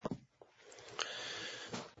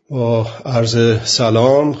با عرض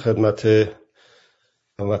سلام خدمت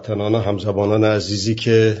هموطنان و همزبانان عزیزی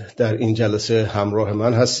که در این جلسه همراه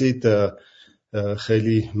من هستید.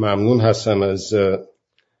 خیلی ممنون هستم از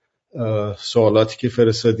سوالاتی که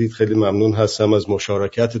فرستادید، خیلی ممنون هستم از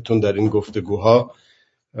مشارکتتون در این گفتگوها.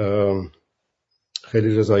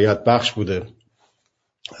 خیلی رضایت بخش بوده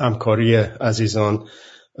همکاری عزیزان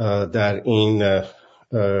در این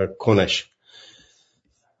کنش.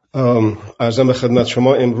 عرضم به خدمت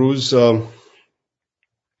شما امروز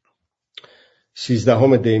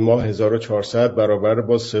 13 دی ماه 1400 برابر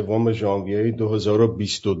با 3 ژانویه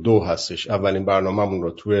 2022 هستش. اولین برنامه‌مون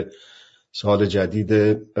رو توی سال جدید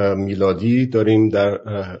میلادی داریم در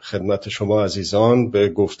خدمت شما عزیزان به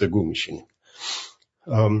گفتگو میشینیم.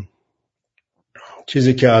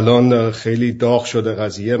 چیزی که الان خیلی داغ شده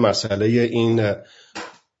قضیه مسئله این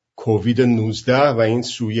کووید 19 و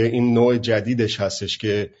این نوع جدیدش هستش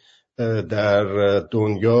که در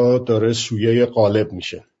دنیا داره سویه غالب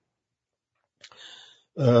میشه.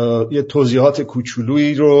 یه توضیحات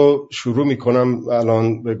کوچولویی رو شروع میکنم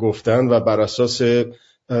الان به گفتن و بر اساس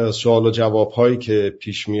سوال و جواب هایی که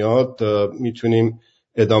پیش میاد میتونیم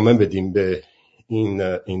ادامه بدیم به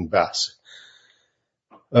این بحث.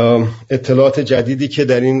 اطلاعات جدیدی که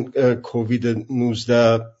در این کووید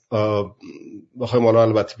 19 بخوایم حالا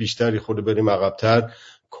البته بیشتری خود بریم عقب‌تر،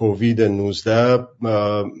 کووید 19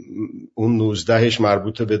 اون 19ش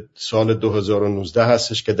مربوط به سال 2019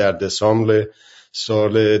 هستش که در دسامبر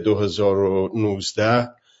سال 2019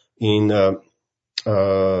 این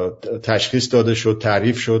تشخیص داده شد،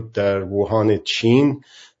 تعریف شد در ووهان چین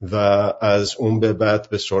و از اون به بعد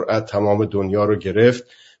به سرعت تمام دنیا رو گرفت.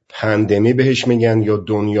 پاندمی بهش میگن یا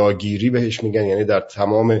دنیاگیری بهش میگن، یعنی در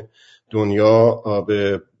تمام دنیا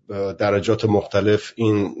به درجات مختلف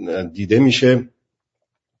این دیده میشه.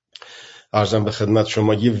 عرضم به خدمت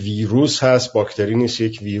شما یه ویروس هست، باکتری نیست،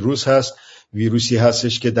 یک ویروس هست. ویروسی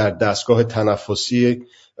هستش که در دستگاه تنفسی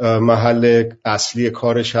محل اصلی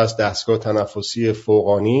کارش هست، دستگاه تنفسی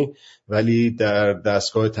فوقانی، ولی در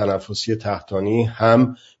دستگاه تنفسی تحتانی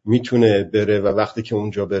هم میتونه بره و وقتی که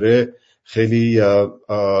اونجا بره خیلی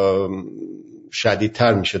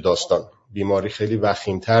شدیدتر میشه داستان، بیماری خیلی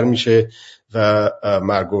وخیمتر میشه و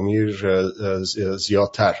مرگ و میر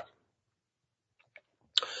زیادتر.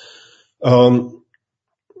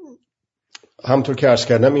 همطور که عرض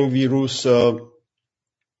کردم این ویروس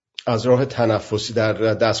از راه تنفسی در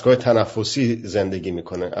دستگاه تنفسی زندگی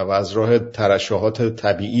میکنه و از راه ترشحات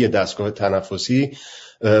طبیعی دستگاه تنفسی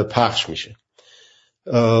پخش میشه.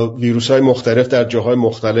 ویروس های مختلف در جاهای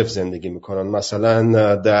مختلف زندگی میکنن،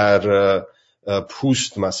 مثلا در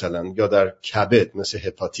پوست مثلا، یا در کبد مثل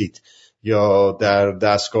هپاتیت، یا در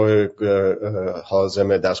دستگاه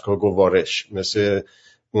هاضمه، دستگاه گوارش مثل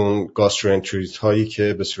اون گاستروانتریت هایی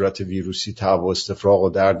که به صورت ویروسی تهوع و استفراغ و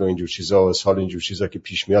درد و اینجور چیزا و اسهال اینجور چیزا که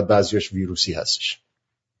پیش میاد بعضیش ویروسی هستش.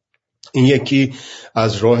 این یکی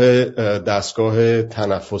از راه دستگاه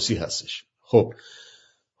تنفسی هستش. خب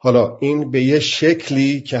حالا این به یه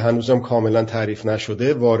شکلی که هنوزم کاملا تعریف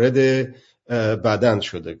نشده وارد بدن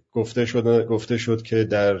شده. گفته شد که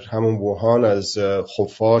در همون ووهان از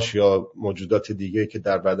خفاش یا موجودات دیگه که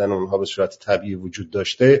در بدن اونها به صورت طبیعی وجود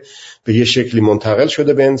داشته به یه شکلی منتقل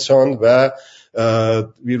شده به انسان و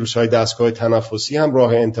ویروس های دستگاه تنفسی هم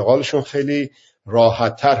راه انتقالشون خیلی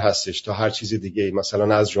راحت تر هستش تا هر چیز دیگه.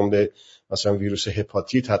 مثلا از جمله مثلا ویروس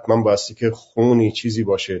هپاتیت حتما بایستی که خونی چیزی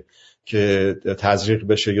باشه که تزریق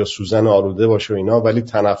بشه یا سوزن آلوده باشه و اینا، ولی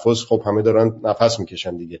تنفس خب همه دارن نفس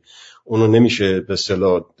میکشن دیگه، اونو نمیشه به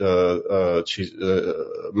اصطلاح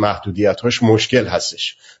محدودیت‌هاش مشکل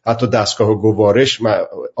هستش. حتی دستگاه گوارش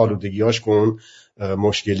آلودگی‌هاش اون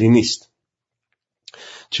مشکلی نیست.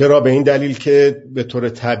 چرا؟ به این دلیل که به طور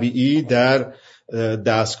طبیعی در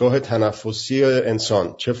دستگاه تنفسی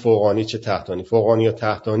انسان چه فوقانی چه تحتانی، فوقانی یا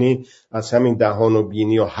تحتانی از همین دهان و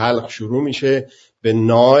بینی و حلق شروع میشه به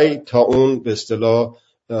نای تا اون به اصطلاح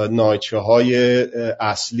نایچه های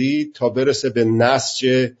اصلی تا برسه به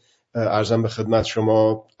نسج عرضم به خدمت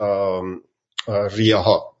شما ریه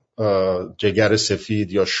ها، جگر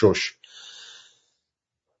سفید یا شش.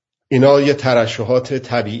 اینا یه ترشحات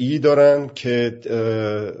طبیعی دارن که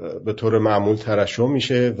به طور معمول ترشح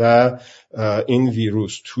میشه و این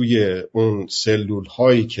ویروس توی اون سلول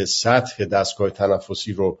هایی که سطح دستگاه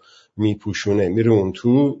تنفسی رو میپوشونه میره اون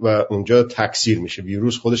تو و اونجا تکثیر میشه.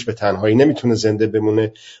 ویروس خودش به تنهایی نمیتونه زنده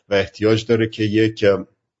بمونه و احتیاج داره که یک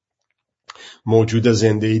موجود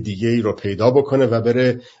زنده دیگه ای رو پیدا بکنه و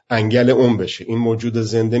بره انگل اون بشه. این موجود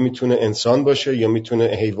زنده میتونه انسان باشه یا میتونه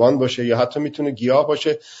حیوان باشه یا حتی میتونه گیاه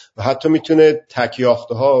باشه و حتی میتونه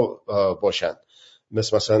تکیافته ها باشن،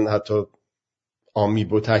 مثلا حتی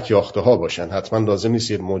آمیبوتک یاخته ها باشن. حتما لازم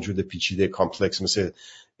نیست یه موجود پیچیده کامپلکس مثل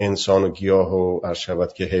انسان و گیاه و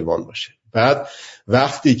عرشبت که حیوان باشه. بعد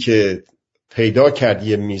وقتی که پیدا کرد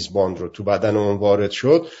یه میزبان رو تو بدن اون وارد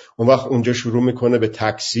شد، اون وقت اونجا شروع میکنه به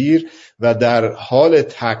تکثیر و در حال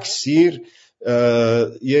تکثیر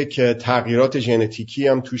یک تغییرات ژنتیکی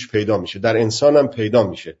هم توش پیدا میشه. در انسان هم پیدا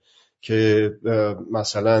میشه که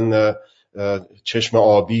مثلا چشم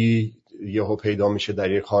آبی یهو پیدا میشه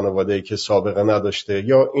در یک خانواده‌ای که سابقه نداشته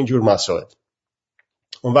یا اینجور مسائل.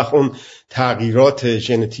 اون وقت اون تغییرات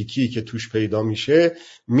ژنتیکی که توش پیدا میشه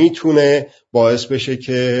میتونه باعث بشه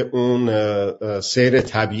که اون سیر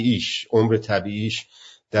طبیعیش، عمر طبیعیش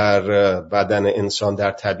در بدن انسان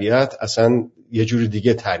در طبیعت اصلا یه جوری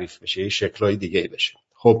دیگه تعریف بشه، یه شکلای دیگه بشه.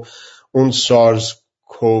 خب اون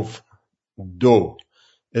سارس-کوو-2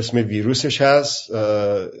 اسم ویروسش هست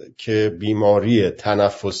که بیماری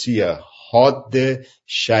تنفسی حاد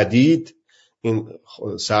شدید، این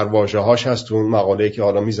سرواژه هاش هست تو اون مقاله‌ای که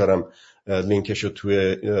حالا میذارم لینکشو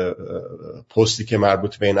توی پستی که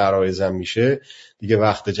مربوط به این عرایزم میشه، دیگه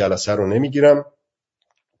وقت جلسه رو نمیگیرم.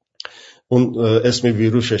 اون اسم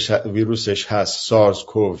ویروسش هست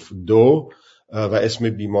سارس-کوو-2 و اسم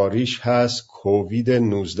بیماریش هست کووید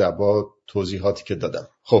 19 با توضیحاتی که دادم.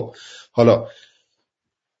 خب حالا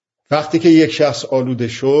وقتی که یک شخص آلوده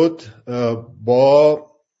شد با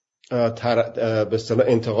به اصطلاح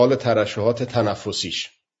انتقال ترشحات تنفسیش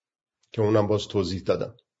که اونم باز توضیح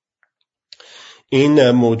دادم،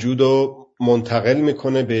 این موجود رو منتقل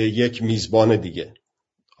میکنه به یک میزبان دیگه.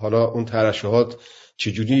 حالا اون ترشحات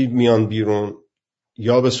چجوری میان بیرون؟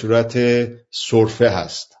 یا به صورت سرفه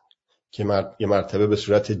هست که یه مرتبه به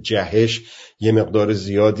صورت جهش یه مقدار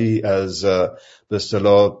زیادی از به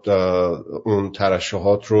اصطلاح اون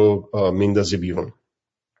ترشحات رو میندازه بیرون.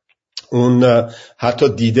 اون حتی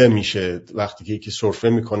دیده میشه وقتی که یکی سرفه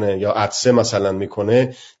میکنه یا عطسه مثلا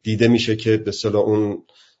میکنه، دیده میشه که به اصطلاح اون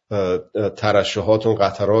ترشحات، اون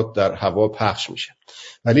قطرات در هوا پخش میشه.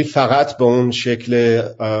 ولی فقط به اون شکل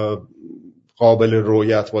قابل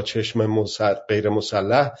رؤیت با چشم غیر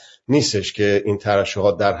مسلح نیستش که این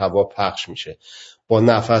ترشحات در هوا پخش میشه. با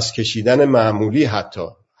نفس کشیدن معمولی، حتی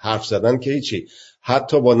حرف زدن که هیچی،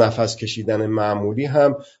 حتی با نفس کشیدن معمولی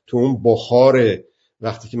هم تو اون بخار،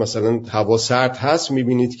 وقتی که مثلا هوا سرد هست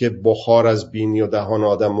میبینید که بخار از بینی و دهان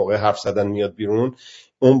آدم موقع حرف زدن میاد بیرون.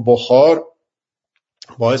 اون بخار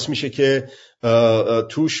باعث میشه که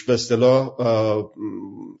توش به اصطلاح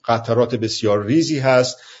قطرات بسیار ریزی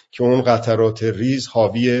هست که اون قطرات ریز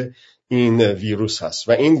حاوی این ویروس هست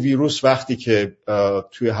و این ویروس وقتی که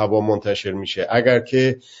توی هوا منتشر میشه، اگر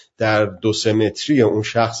که در 2-3 متری اون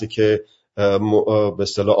شخصی که به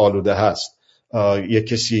اصطلاح آلوده هست یک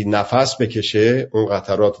کسی نفس بکشه، اون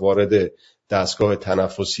قطرات وارد دستگاه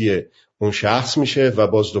تنفسی اون شخص میشه و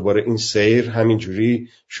باز دوباره این سیر همینجوری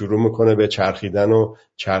شروع میکنه به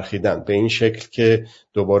چرخیدن به این شکل که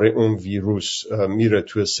دوباره اون ویروس میره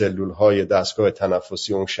توی سلولهای دستگاه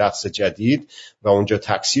تنفسی اون شخص جدید و اونجا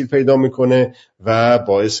تکثیر پیدا میکنه و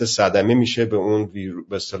باعث صدمه میشه به اون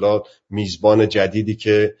به اصطلاح میزبان جدیدی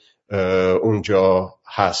که اونجا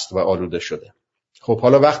هست و آلوده شده. خب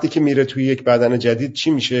حالا وقتی که میره توی یک بدن جدید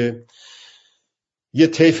چی میشه؟ یه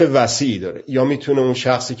طیف وسیعی داره. یا میتونه اون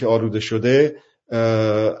شخصی که آلوده شده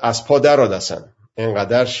از پا درآد اصلا،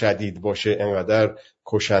 انقدر شدید باشه، انقدر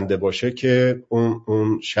کشنده باشه که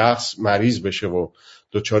اون شخص مریض بشه و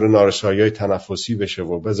دچار نارسایی‌های تنفسی بشه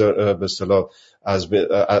و به اصطلاح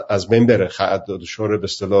از بین بره، دچار به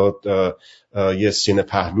اصطلاح یه سینه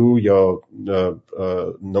پهلو یا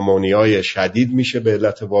نمونیای شدید میشه به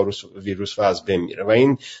علت ویروس و از بین میره. و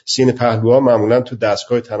این سینه پهلوها معمولا تو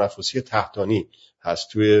دستگاه تنفسی تحتانی هست،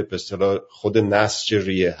 توی به اصطلاح خود نسج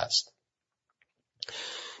ریه هست.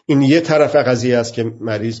 این یه طرف قضیه است که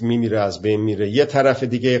مریض میمیره، از بین میره. یه طرف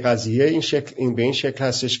دیگه قضیه این به این شکل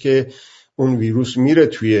هستش که اون ویروس میره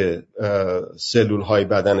توی سلولهای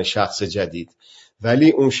بدن شخص جدید،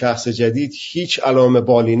 ولی اون شخص جدید هیچ علائم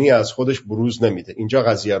بالینی از خودش بروز نمیده. اینجا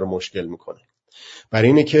قضیه رو مشکل میکنه. برای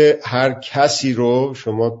اینه که هر کسی رو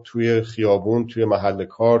شما توی خیابون، توی محل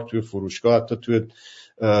کار، توی فروشگاه، حتی توی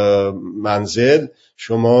منزل،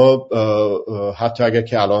 شما حتی اگر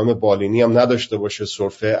که علائم بالینی هم نداشته باشه،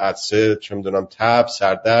 سرفه، عطسه، چه میدونم تب،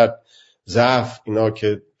 سردرد، ضعف، اینا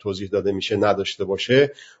که توضیح داده میشه نداشته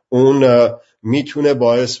باشه، اون میتونه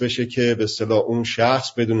باعث بشه که به اصطلاح اون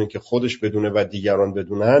شخص بدون که خودش بدونه و دیگران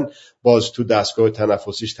بدونن، باز تو دستگاه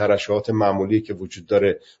تنفسیش ترشحات معمولی که وجود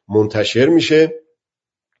داره منتشر میشه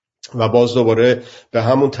و باز دوباره به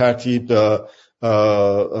همون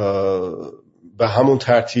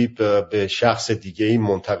ترتیب به شخص دیگه‌ای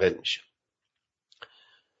منتقل میشه.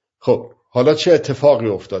 خب حالا چه اتفاقی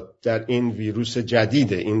افتاد در این ویروس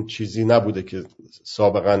جدیده؟ این چیزی نبوده که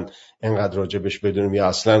سابقا انقدر راجبش بدونیم یا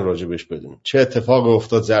اصلا راجبش بدونیم. چه اتفاقی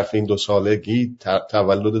افتاد ظرف این 2 سالگی؟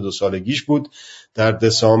 تولد 2 سالگیش بود در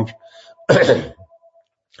دسامبر.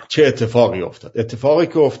 چه اتفاقی افتاد؟ اتفاقی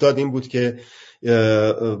که افتاد این بود که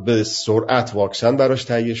به سرعت واکسن براش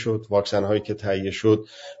تهیه شد. واکسن هایی که تهیه شد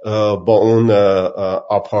با اون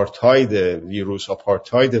آپارتاید ویروس،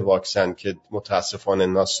 آپارتاید واکسن که متاسفانه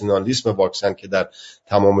ناسیونالیسم واکسن که در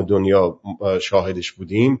تمام دنیا شاهدش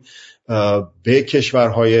بودیم، به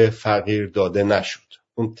کشورهای فقیر داده نشد.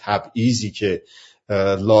 اون تبعیضی که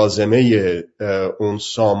لازمه اون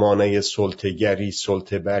سامانه سلطه‌گری،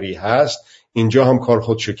 سلطه‌بری هست، اینجا هم کار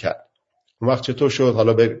خودشو کرد. اون وقت چطور شد؟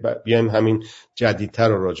 حالا بیایم همین جدیدتر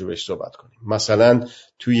رو راجبش صحبت کنیم. مثلا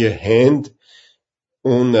توی هند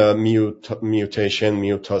اون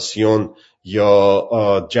میوتاسیون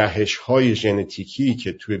یا جهش های ژنتیکی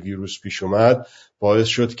که توی ویروس پیش اومد باعث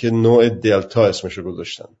شد که نوع دلتا اسمشو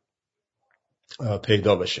گذاشتن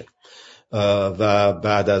پیدا بشه و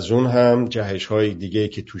بعد از اون هم جهش های دیگه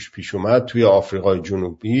که توش پیش اومد توی آفریقای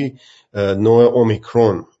جنوبی نوع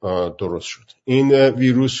اومیکرون درست شد. این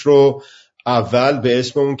ویروس رو اول به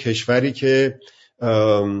اسم اون کشوری که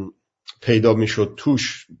پیدا میشد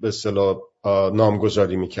توش به اصطلاح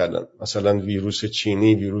نامگذاری میکردن، مثلا ویروس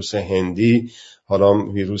چینی، ویروس هندی، حالا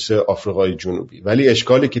ویروس آفریقای جنوبی. ولی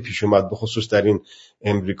اشکالی که پیش اومد به خصوص در این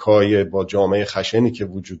امریکای با جامعه خشنی که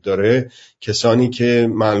وجود داره، کسانی که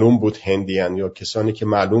معلوم بود هندیان یا کسانی که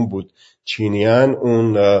معلوم بود چینیان،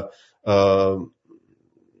 اون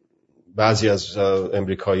بعضی از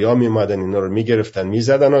امریکایی‌ها میومدن اینا رو میگرفتن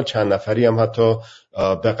میزدن و چند نفری هم حتی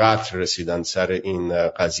به قتل رسیدن سر این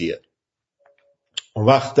قضیه. اون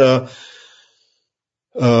وقت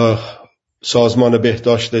سازمان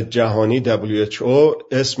بهداشت جهانی WHO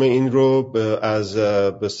اسم این رو از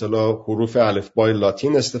به اصطلاح حروف الفبای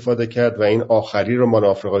لاتین استفاده کرد و این آخری رو مال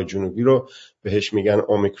آفریقای جنوبی رو بهش میگن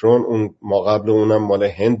اومیکرون. اون ما قبل اونم مال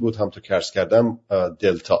هند بود، هم تو عرض کردم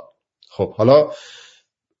دلتا. خب حالا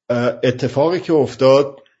اتفاقی که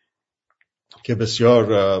افتاد که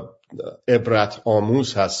بسیار عبرت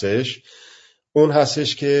آموز هستش، اون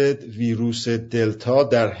هستش که ویروس دلتا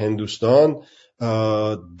در هندوستان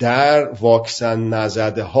در واکسن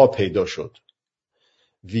نزده ها پیدا شد.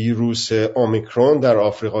 ویروس اومیکرون در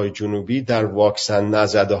آفریقای جنوبی در واکسن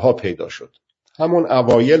نزده ها پیدا شد. همون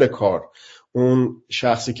اوایل کار اون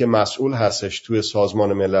شخصی که مسئول هستش توی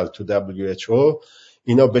سازمان ملل، تو WHO،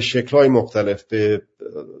 اینا به شکل‌های مختلف، به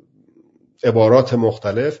عبارات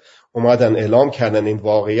مختلف اومدن اعلام کردن این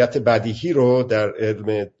واقعیت بدیهی رو در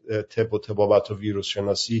علم طب و طبابت و ویروس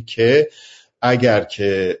شناسی که اگر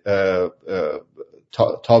که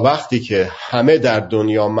تا وقتی که همه در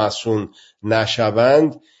دنیا مصون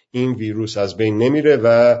نشوند این ویروس از بین نمیره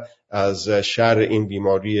و از شر این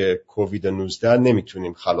بیماری کووید 19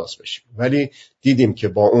 نمیتونیم خلاص بشیم. ولی دیدیم که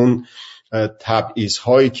با اون تبعیض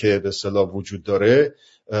هایی که به اصطلاح وجود داره،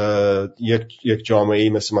 یک جامعه‌ای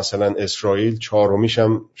مثلا اسرائیل 4میش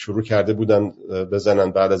هم شروع کرده بودن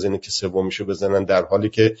بزنن بعد از اینه که 3میشو بزنن، در حالی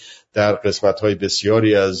که در قسمت‌های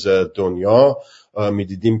بسیاری از دنیا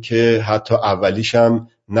می‌دیدیم که حتی اولیش هم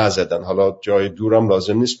نزدن. حالا جای دورم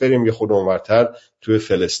لازم نیست بریم، یه خود اونورتر توی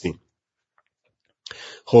فلسطین.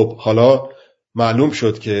 خب حالا معلوم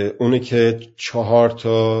شد که اونی که 4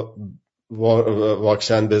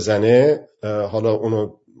 واکسن بزنه، حالا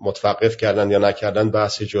اونو متوقف کردن یا نکردن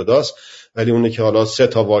بحث جداست، ولی اونی که حالا 3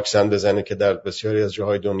 واکسن بزنه که در بسیاری از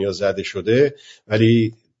جاهای دنیا زده شده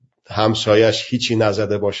ولی همسایش هیچی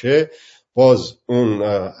نزده باشه، باز اون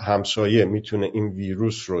همسایه میتونه این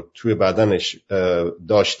ویروس رو توی بدنش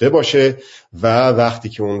داشته باشه و وقتی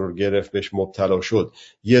که اون رو گرفت بهش مبتلا شد،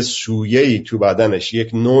 یه سویه‌ای تو بدنش، یک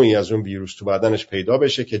نوعی از اون ویروس تو بدنش پیدا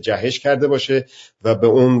بشه که جهش کرده باشه و به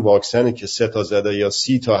اون واکسنی که 3 زده یا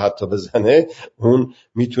 30 حتی بزنه، اون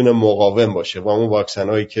میتونه مقاوم باشه و اون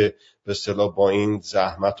واکسنایی که به اصطلاح با این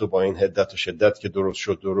زحمت و با این حدت و شدت که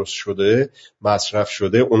درست شده مصرف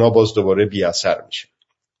شده، اونا باز دوباره بی اثر میشه.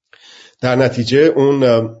 در نتیجه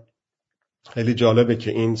اون خیلی جالبه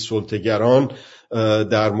که این سلطه‌گران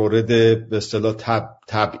در مورد به اصطلاح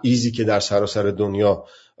تبعیضی که در سراسر دنیا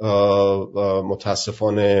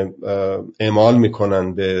متاسفانه اعمال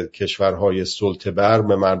میکنن به کشورهای سلطه‌بر،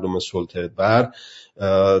 به مردم سلطه‌بر،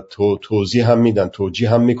 توضیح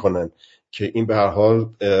هم میکنن که این به هر حال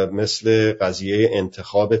مثل قضیه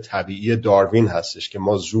انتخاب طبیعی داروین هستش که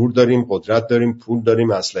ما زور داریم، قدرت داریم، پول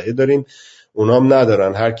داریم، اسلحه داریم، اونام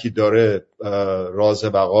ندارن. هر کی داره راز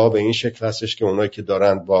بقا به این شکل هستش که اونایی که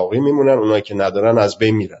دارن باقی میمونن، اونایی که ندارن از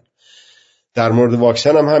بین میرن. در مورد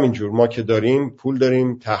واکسن هم همینجور، ما که داریم پول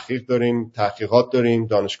داریم، تحقیق داریم، تحقیقات داریم،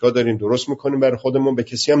 دانشگاه داریم، درست میکنیم برای خودمون، به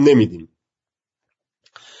کسی هم نمیدیم.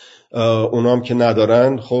 اونا هم که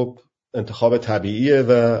ندارن خب انتخاب طبیعیه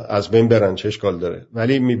و از بین برن، چه اشکال داره.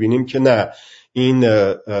 ولی میبینیم که نه، این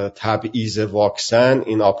تبعیض واکسن،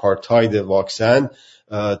 این آپارتاید واکسن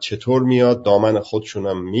چطور میاد دامن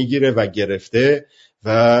خودشونم میگیره و گرفته و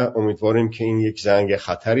امیدواریم که این یک زنگ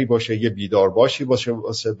خطری باشه، یه بیدارباشی باشه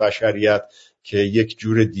واسه بشریت که یک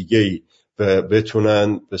جور دیگه‌ای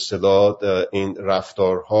بتونن به اصطلاح این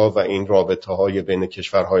رفتارها و این رابطه‌های بین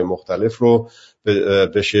کشورهای مختلف رو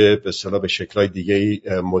بشه به اصطلاح به شکل‌های دیگه‌ای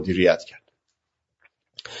مدیریت کرد.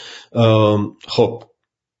 خب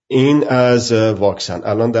این از واکسن.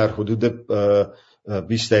 الان در حدود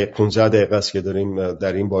 20 دقیقه 15 دقیقه است که داریم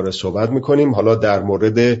در این باره صحبت میکنیم. حالا در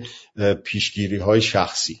مورد پیشگیری‌های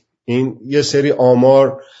شخصی، این یه سری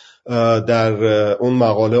آمار در اون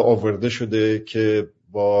مقاله آورده شده که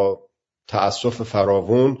با تأسف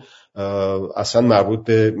فراوان اصلا مربوط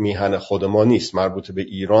به میهن خود ما نیست، مربوط به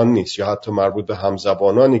ایران نیست، یا حتی مربوط به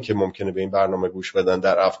همزبانانی که ممکنه به این برنامه گوش بدن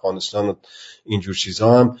در افغانستان و اینجور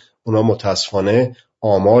چیزا هم. اونا متاسفانه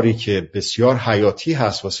آماری که بسیار حیاتی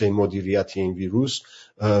هست واسه مدیریت این ویروس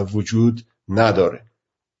وجود نداره.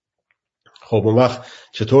 خب اون وقت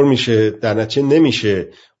چطور میشه؟ در نتیجه نمیشه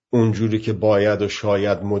اونجوری که باید و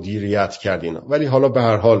شاید مدیریت کرد اینا. ولی حالا به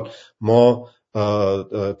هر حال ما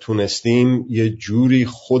تونستیم یه جوری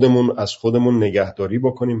از خودمون نگهداری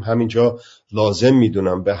بکنیم. همینجا لازم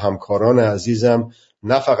میدونم به همکاران عزیزم،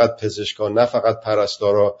 نه فقط پزشکان، نه فقط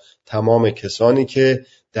پرستارا، تمام کسانی که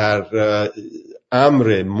در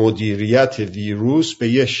امر مدیریت ویروس به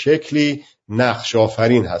یه شکلی نقش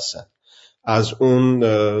آفرین هستن، از اون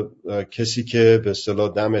کسی که به اصطلاح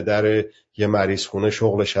دم در یه مریض خونه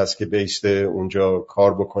شغلش هست که بیسته اونجا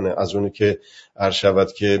کار بکنه، از اونی که عرض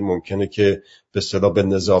شود که ممکنه که به اصطلاح به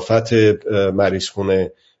نظافت مریض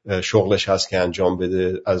خونه شغلش هست که انجام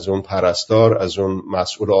بده، از اون پرستار، از اون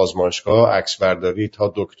مسئول آزمایشگاه، عکس برداری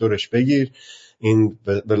تا دکترش بگیر. این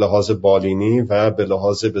به لحاظ بالینی و به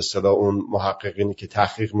لحاظ به اصطلاح اون محققینی که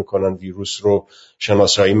تحقیق میکنن ویروس رو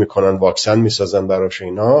شناسایی میکنن، واکسن میسازن براش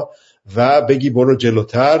اینا، و بگی برو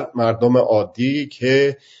جلوتر مردم عادی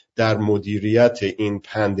که در مدیریت این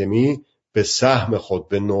پاندمی به سهم خود،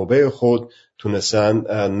 به نوبه خود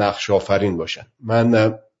تونستن نقش آفرین باشن.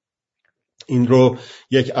 من این رو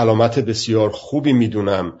یک علامت بسیار خوبی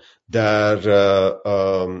میدونم در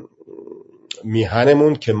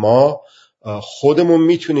میهنمون که ما خودمون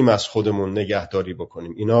میتونیم از خودمون نگهداری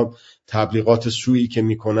بکنیم. اینا تبلیغات سویی که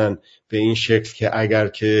میکنن به این شکل که اگر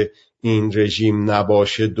که این رژیم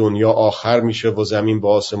نباشه دنیا آخر میشه و زمین به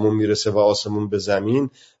آسمون میرسه و آسمون به زمین،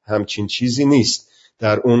 همچین چیزی نیست.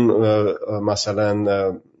 در اون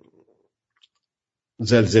مثلا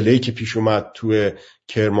زلزله‌ای که پیش اومد توی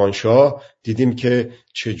کرمانشاه دیدیم که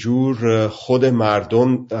چجور خود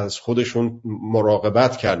مردم از خودشون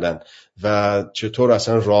مراقبت کردن و چطور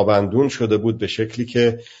اصلا رابندون شده بود به شکلی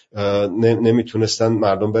که نمیتونستن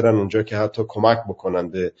مردم برن اونجا که حتی کمک بکنن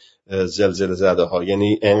به زلزله زده ها.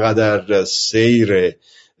 یعنی انقدر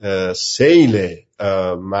سیل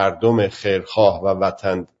مردم خیرخواه و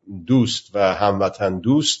وطن دوست و هموطن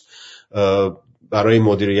دوست برای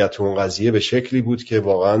مدیریت اون قضیه به شکلی بود که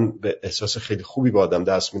واقعا به احساس خیلی خوبی با آدم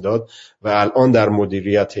دست میداد. و الان در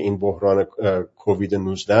مدیریت این بحران کووید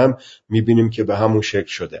 19 میبینیم که به همون شکل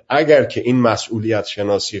شده. اگر که این مسئولیت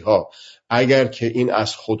شناسی ها، اگر که این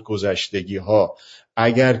از خودگذشتگی ها،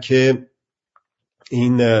 اگر که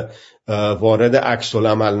این وارد عکس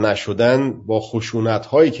العمل نشدن با خشونت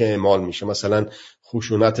هایی که اعمال میشه، مثلا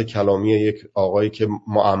خشونت کلامی یک آقایی که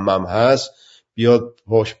معمم هست بیاد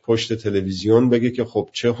پشت تلویزیون بگه که خب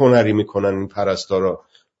چه هنری میکنن این پرستارا،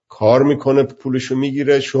 کار میکنه پولشو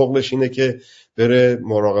میگیره، شغلش اینه که بره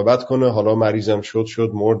مراقبت کنه، حالا مریضم شد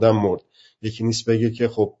مرد. یکی نیست بگه که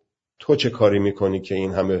خب تو چه کاری میکنی که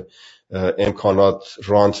این همه امکانات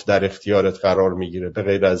رانت در اختیارت قرار میگیره، به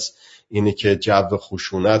غیر از اینی که جو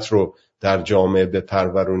خشونت رو در جامعه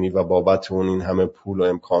بپرورونی و بابت اون این همه پول و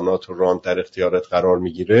امکانات و رانت در اختیارت قرار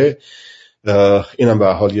میگیره. اینم به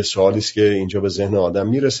حال یه سوالی است که اینجا به ذهن آدم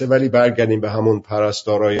میرسه. ولی برگردیم به همون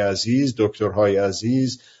پرستارای عزیز، دکترهای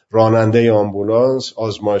عزیز، راننده آمبولانس،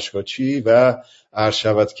 آزمایشگاهچی و عرض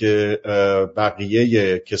شود که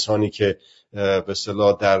بقیه کسانی که به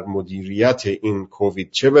اصطلاح در مدیریت این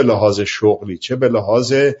کووید، چه به لحاظ شغلی چه به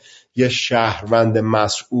لحاظ یه شهروند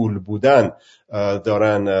مسئول بودن،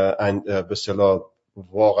 دارن به اصطلاح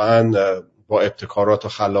واقعا با ابتکارات و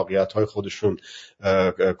خلاقیت‌های خودشون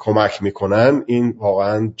کمک میکنن، این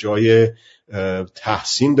واقعا جای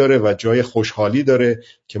تحسین داره و جای خوشحالی داره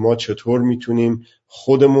که ما چطور میتونیم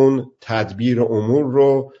خودمون تدبیر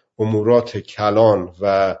امورات کلان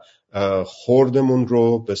و خوردمون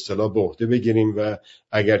رو به اصطلاح به عهده بگیریم و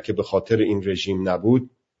اگر که به خاطر این رژیم نبود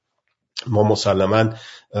ما مسلماً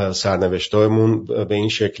سرنوشتمون به این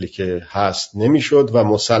شکلی که هست نمیشد و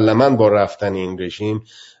مسلماً با رفتن این رژیم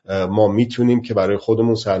ما میتونیم که برای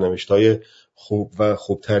خودمون سرنوشت‌های خوب و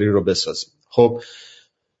خوبتری رو بسازیم. خب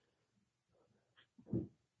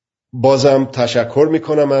بازم تشکر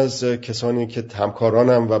میکنم از کسانی که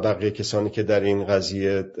همکارانم و بقیه کسانی که در این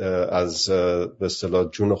قضیه از به اصطلاح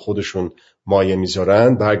جون خودشون مایه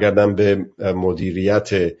میذارن. برگردم به مدیریت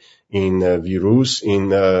این ویروس،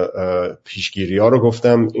 این پیشگیری ها رو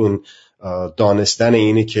گفتم، این دانستن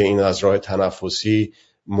اینه که این از راه تنفسی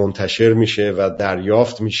منتشر میشه و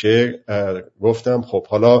دریافت میشه گفتم. خب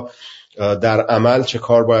حالا در عمل چه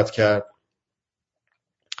کار باید کرد؟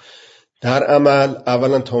 در عمل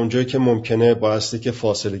اولا تا اونجایی که ممکنه بایستی که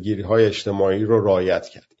فاصله گیری های اجتماعی رو رعایت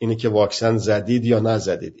کرد. اینه که واکسن زدید یا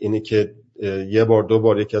نزدید، اینه که یه بار دو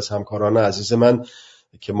بار یکی از همکاران عزیز من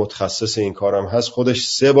که متخصص این کارم هست خودش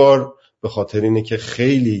 3 بار به خاطر اینه که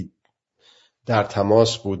خیلی در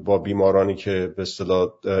تماس بود با بیمارانی که به اصطلاح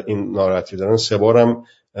این ناراحتی دارن 3 بارم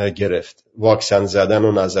گرفت. واکسن زدن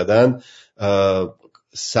و نزدن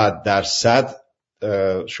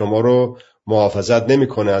 100% شما رو محافظت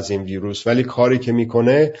نمیکنه از این ویروس، ولی کاری که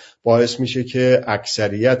میکنه باعث میشه که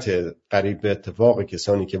اکثریت قریب به اتفاق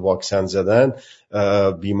کسانی که واکسن زدن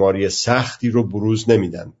بیماری سختی رو بروز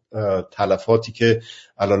نمیدن. تلفاتی که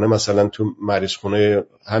الان مثلا تو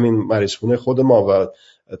همین مریضخونه خود ما و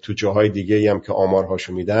تو جاهای دیگه هم که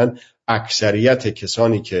آمارهاشو میدن، اکثریت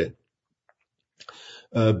کسانی که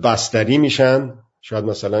بستری میشن شاید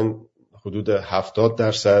مثلا حدود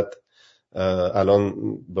 70% الان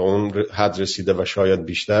به اون حد رسیده و شاید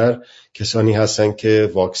بیشتر کسانی هستن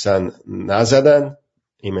که واکسن نزدن،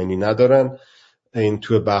 ایمنی ندارن. این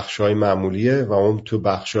تو بخش‌های معمولیه و اون تو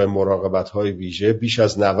بخش‌های مراقبت‌های ویژه بیش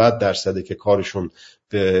از 90% که کارشون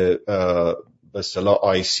به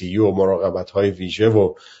اصطلاح ICU و مراقبت‌های ویژه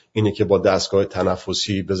و اینه که با دستگاه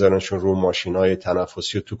تنفسی بذارنشون رو ماشین‌های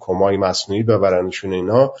تنفسی و تو کمای مصنوعی ببرنشون.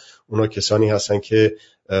 اونا کسانی هستن که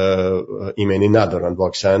ایمنی ندارن،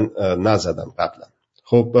 واکسن نزدن قبلا.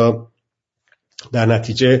 خب در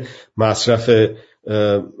نتیجه مصرف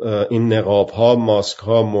این نقاب‌ها،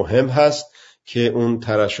 ماسک‌ها مهم هست که اون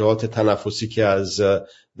ترشحات تنفسی که از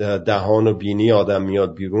دهان و بینی آدم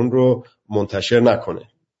میاد بیرون رو منتشر نکنه.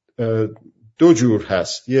 2 جور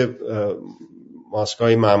هست، یه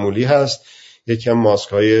ماسک‌های معمولی هست، یکم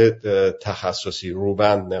ماسک‌های تخصصی،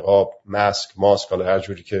 روبند، نقاب، ماسک، حالا هر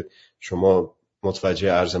جوری که شما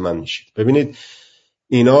متوجه عرض من میشید. ببینید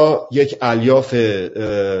اینا یک الیاف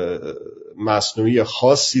مصنوعی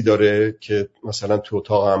خاصی داره که مثلا تو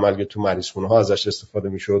اتاق عمل یا تو مریضخونه ها ازش استفاده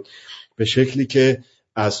میشد، به شکلی که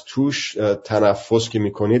از توش تنفس که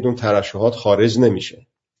میکنید اون ترشحات خارج نمیشه.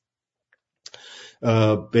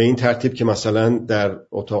 به این ترتیب که مثلا در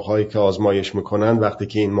اتاقهایی که آزمایش میکنن وقتی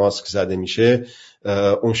که این ماسک زده میشه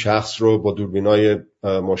اون شخص رو با دوربینای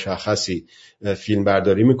مشخصی فیلم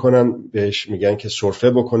برداری میکنن، بهش میگن که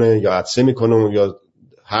سرفه بکنه یا عطسه میکنه یا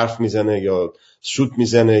حرف میزنه یا سوت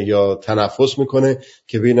میزنه یا تنفس میکنه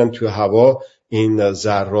که ببینن توی هوا این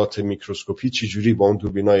ذرات میکروسکوپی چجوری با اون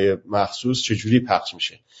دوربینای مخصوص چجوری پخش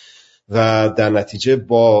میشه. و در نتیجه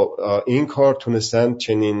با این کار تونستن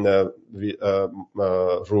چنین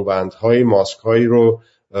روبندهای، ماسکهایی رو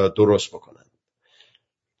درست بکنن.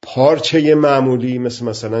 پارچه معمولی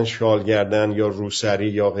مثلا شال گردن یا روسری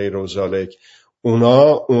یا غیر و ذالک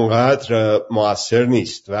اونا اونقدر مؤثر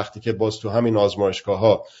نیست. وقتی که باز تو همین آزمایشگاه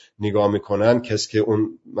ها نگاه میکنن کسی که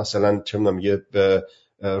اون مثلا چه میدونم یه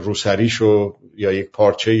روسریشو یا یک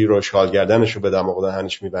پارچه‌ای رو شال گردنشو به دماغ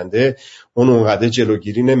دهنش میبنده، اون اونقدر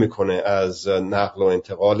جلوگیری نمیکنه از نقل و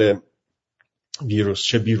انتقال ویروس،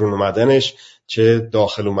 چه بیرون اومدنش چه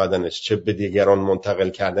داخل اومدنش، چه به دیگران منتقل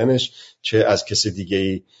کردنش چه از کسی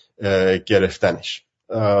دیگه‌ای گرفتنش.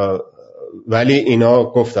 ولی اینا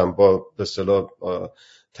گفتم با به اصطلاح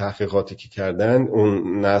تحقیقاتی که کردن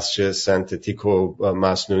اون نسج سنتتیک و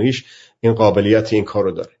مصنوعیش این قابلیت این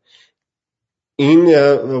کارو داره. این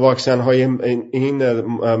واکسن های این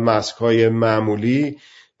ماسک های معمولی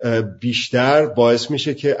بیشتر باعث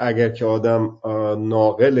میشه که اگر که آدم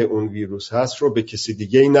ناقل اون ویروس هست رو به کسی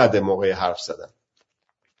دیگه ای نده موقع حرف زدن.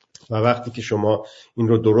 و وقتی که شما این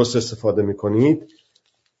رو درست استفاده میکنید،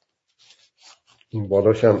 این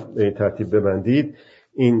بالاش هم به این ترتیب ببندید،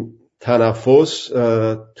 این تنفس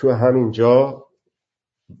تو همین جا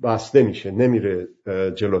بسته میشه، نمیره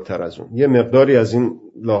جلوتر از اون. یه مقداری از این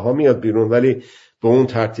لاها میاد بیرون، ولی به اون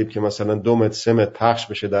ترتیب که مثلا 2 متر 3 متر پخش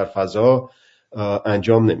بشه در فضا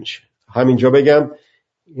انجام نمیشه. همینجا بگم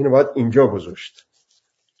اینو باید اینجا گذاشت.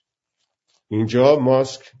 اینجا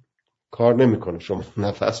ماسک کار نمیکنه، شما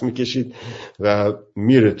نفس میکشید و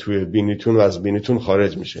میره توی بینیتون و از بینیتون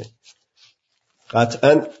خارج میشه.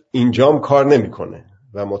 قطعا اینجام کار نمیکنه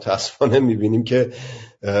و متاسفانه میبینیم که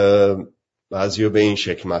بعضیا به این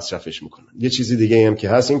شکل مصرفش میکنن. یه چیزی دیگه هم که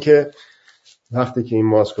هست این که وقتی که این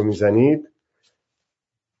ماسک رو میزنید،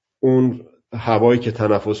 اون هوایی که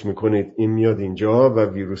تنفس میکنید این میاد اینجا و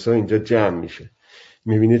ویروس ها اینجا جمع میشه.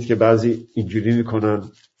 میبینید که بعضی اینجوری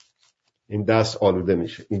میکنن، این دست آلوده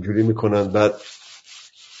میشه، اینجوری میکنن، بعد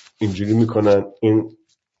اینجوری میکنن. این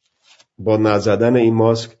با نزدن این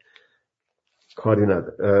ماسک کاری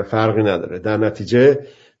نداره، فرقی نداره. در نتیجه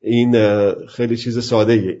این خیلی چیز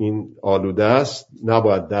ساده ایه. این آلوده است،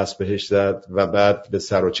 نباید دست بهش زد و بعد به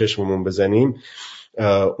سر و چشممون بزنیم،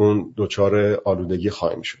 اون دچار آلودگی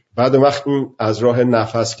خواهیم شد. بعد وقت این از راه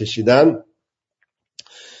نفس کشیدن،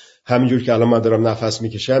 همینجور که الان من دارم نفس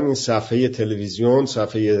میکشم، این صفحه تلویزیون،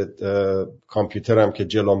 صفحه کامپیوترم که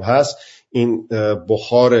جلوم هست، این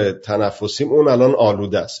بخار تنفسیم اون الان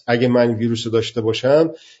آلوده است. اگه من ویروس داشته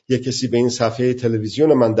باشم، یه کسی به این صفحه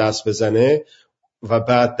تلویزیون من دست بزنه و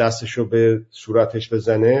بعد دستشو به صورتش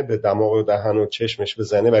بزنه، به دماغ و دهن و چشمش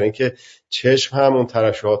بزنه، برای اینکه چشم هم اون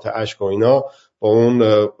ترشحات اشک و اینا با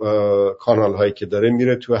اون کانال هایی که داره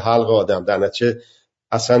میره تو حلق آدم. در نتیجه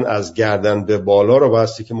اصلا از گردن به بالا رو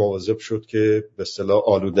بایستی که مواظب شد که به اصطلاح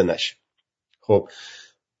آلوده نشه. خب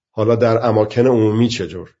حالا در اماکن عمومی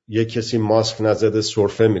چجور؟ یک کسی ماسک نزده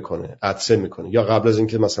سرفه میکنه، عطسه میکنه، یا قبل از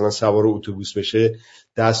اینکه مثلا سوار اتوبوس بشه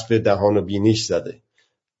دست به دهان و بینیش زده،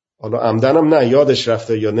 حالا عمدنم نه، یادش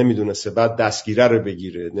رفته یا نمیدونسته، بعد دستگیره رو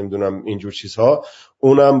بگیره، نمیدونم اینجور چیزها،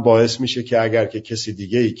 اونم باعث میشه که اگر که کسی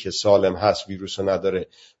دیگه ای که سالم هست ویروس رو نداره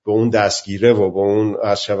به اون دستگیره و به اون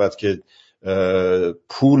عرض شود که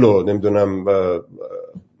پول و نمیدونم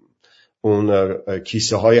اون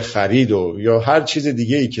کیسه های خرید و یا هر چیز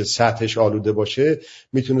دیگه ای که سطحش آلوده باشه،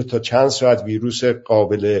 میتونه تا چند ساعت ویروس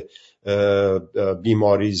قابل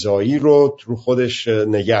بیماری زایی رو خودش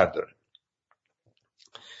نگه داره.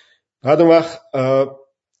 بعد اون وقت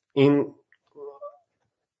این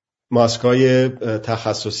ماسکای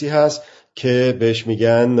تخصصی هست که بهش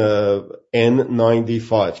میگن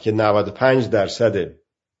N95 که 95%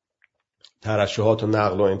 ترشحات و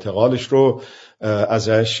نقل و انتقالش رو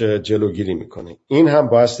ازش جلوگیری میکنه. این هم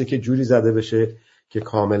بایستی که جوری زده بشه که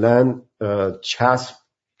کاملا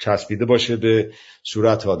چسبیده باشه به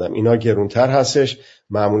صورت آدم. اینا گرونتر هستش.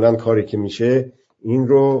 معمولا کاری که میشه این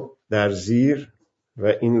رو در زیر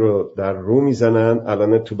و این رو در رو میزنن.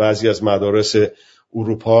 الان تو بعضی از مدارس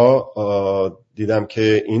اروپا دیدم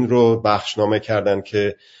که این رو بخشنامه کردن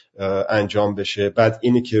که انجام بشه. بعد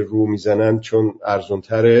اینی که رو میزنن چون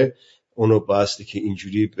ارزونتره، اونو بایستی که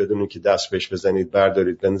اینجوری بدون که دست بهش بزنید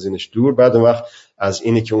بردارید بنزینش دور. بعد اون وقت از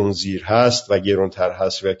اینی که اون زیر هست و گرونتر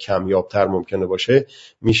هست و کمیابتر ممکنه باشه،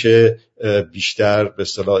 میشه بیشتر به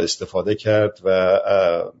اصطلاح استفاده کرد و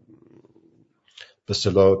به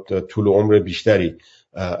اصطلاح طول عمر بیشتری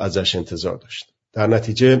ازش انتظار داشت. در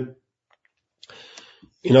نتیجه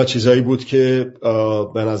اینا چیزایی بود که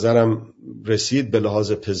به نظرم رسید به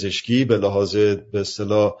لحاظ پزشکی، به لحاظ به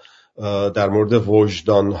اصطلاح در مورد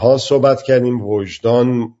وجدان ها صحبت کردیم.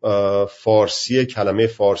 وجدان فارسی، کلمه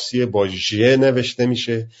فارسی با ژ نوشته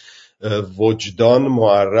میشه. وجدان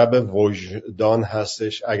معرب وجدان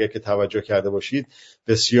هستش. اگر که توجه کرده باشید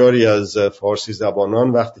بسیاری از فارسی زبانان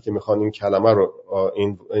وقتی که میخوان این کلمه رو،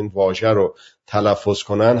 این واژه رو تلفظ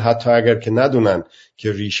کنن، حتی اگر که ندونن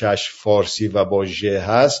که ریشش فارسی و با ژ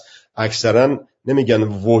هست، اکثرا نمیگن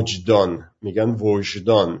وجدان، میگن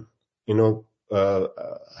وجدان. اینو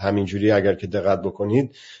همینجوری اگر که دقت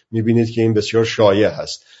بکنید میبینید که این بسیار شایع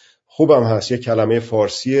هست. خوبم هست. یه کلمه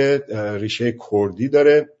فارسی ریشه کردی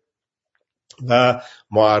داره و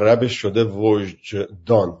معربش شده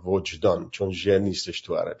وجدان، چون ژ نیستش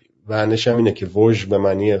تو عربی. معنیش هم اینه که وجد به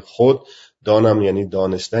معنی خود، دانم یعنی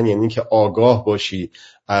دانستن، یعنی که آگاه باشی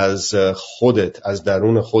از خودت، از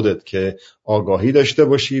درون خودت، که آگاهی داشته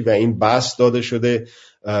باشی و این بس داده شده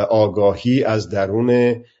آگاهی از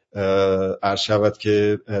درون عرض شود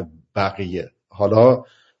که بقیه، حالا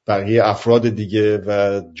بقیه افراد دیگه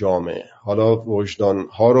و جامعه. حالا وجدان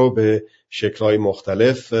ها رو به شکل‌های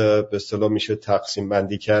مختلف به اصطلاح میشه تقسیم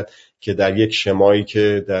بندی کرد که در یک شمایی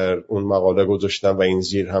که در اون مقاله گذاشتم و این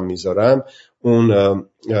زیر هم میذارم، اون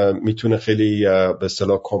میتونه خیلی به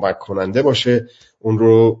اصطلاح کمک کننده باشه. اون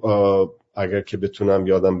رو اگر که بتونم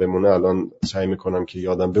یادم بمونه الان سعی میکنم که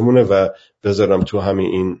یادم بمونه و بذارم تو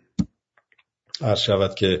همین این عرض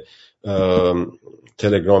شود که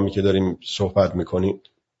تلگرامی که داریم صحبت میکنیم.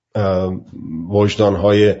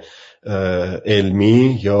 وجدانهای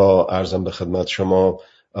علمی یا عرضم به خدمت شما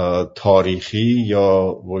تاریخی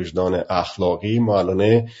یا وجدان اخلاقی، ما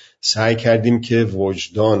الان سعی کردیم که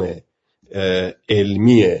وجدان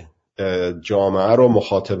علمی جامعه رو،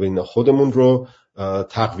 مخاطبین خودمون رو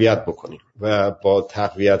تقویت بکنیم و با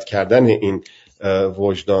تقویت کردن این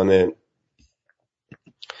وجدان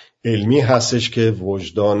علمی هستش که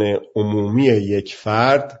وجدان عمومی یک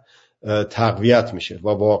فرد تقویت میشه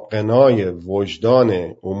و با قنای وجدان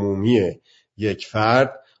عمومی یک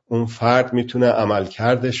فرد، اون فرد میتونه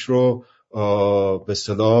عملکردش رو به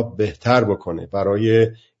اصطلاح بهتر بکنه، برای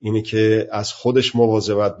اینی که از خودش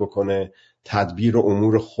مواظبت بکنه، تدبیر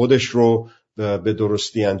امور خودش رو به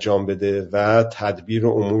درستی انجام بده و تدبیر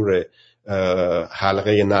امور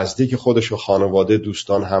حلقه نزدیک خودش و خانواده،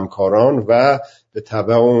 دوستان، همکاران و به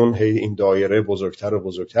تبع اون این دایره بزرگتر و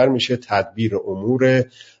بزرگتر میشه، تدبیر امور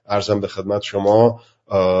عرضم به خدمت شما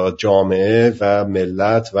جامعه و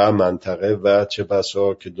ملت و منطقه و چه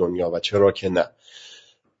بسا که دنیا و چرا که نه.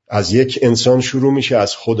 از یک انسان شروع میشه،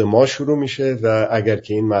 از خود ما شروع میشه و اگر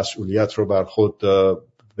که این مسئولیت رو بر خود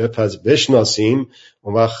بشناسیم،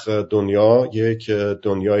 اون وقت دنیا یک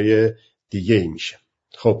دنیای دیگه ای میشه.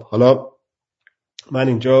 خب حالا من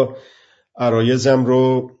اینجا عرایزم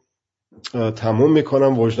رو تموم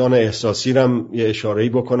میکنم. وجدان احساسی رم یه اشاره‌ای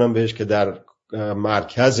بکنم بهش که در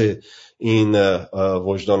مرکز این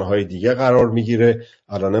وجدانهای دیگه قرار میگیره.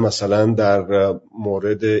 الان مثلا در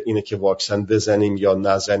مورد اینه که واکسن بزنیم یا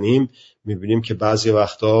نزنیم، میبینیم که بعضی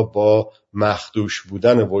وقتا با مخدوش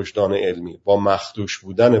بودن وجدان علمی، با مخدوش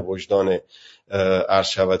بودن وجدان عرض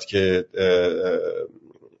شود که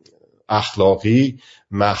اخلاقی،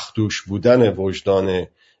 مخدوش بودن وجدان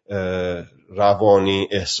روانی،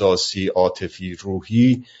 احساسی، عاطفی،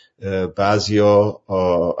 روحی، بعضیا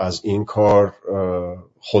از این کار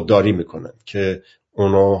خودداری میکنن که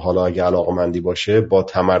اونو حالا اگه علاقمندی باشه با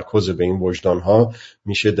تمرکز به این وجدانها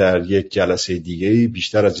میشه در یک جلسه دیگه،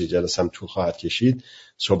 بیشتر از یک جلسه هم طول خواهد کشید،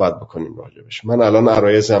 صحبت بکنیم راجبش. من الان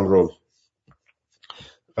عرایزم رو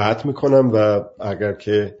قطع میکنم و اگر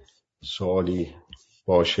که سوالی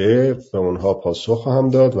باشه به اونها پاسخ خواهم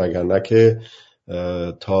داد، وگرنه که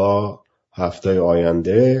تا هفته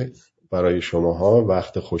آینده برای شماها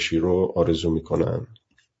وقت خوشی رو آرزو میکنم.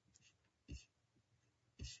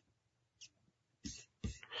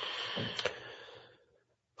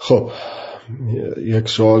 خب یک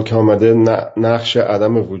سوال که آمده، نقش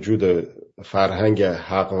عدم وجود فرهنگ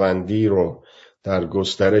حقوندی رو در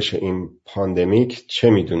گسترش این پاندمیک چه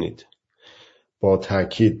میدونید؟ با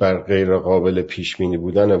تاکید بر غیر قابل پیش بینی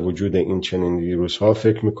بودن وجود این چنین ویروس ها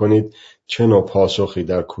فکر میکنید چه نوع پاسخی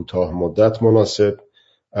در کوتاه مدت مناسب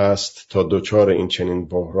است تا دچار این چنین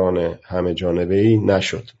بحران همه جانبه‌ای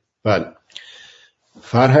نشد؟ بله،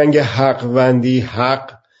 فرهنگ حقوندی،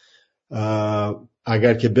 حق،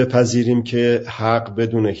 اگر که بپذیریم که حق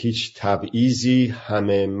بدون هیچ تبعیضی،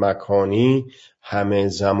 همه مکانی، همه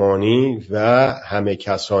زمانی و همه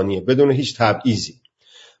کسانی، بدون هیچ تبعیضی،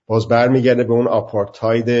 باز برمیگرده به اون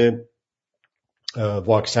آپارتاید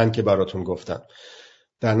واکسن که براتون گفتم.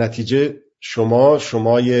 در نتیجه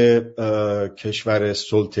شما یه کشور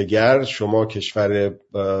سلطه‌گر، شما کشور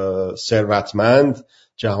ثروتمند،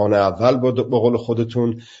 جهان اول به قول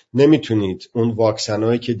خودتون، نمیتونید اون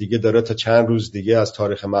واکسنایی که دیگه داره تا چند روز دیگه از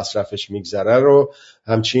تاریخ مصرفش میگذره رو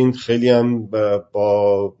همچین خیلی هم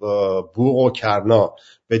با بوق و کرنا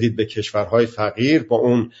بدید به کشورهای فقیر با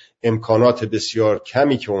اون امکانات بسیار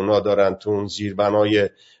کمی که اونا دارن تو اون زیربنای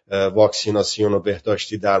واکسیناسیون و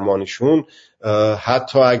بهداشتی درمانیشون.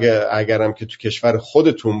 حتی اگرم که تو کشور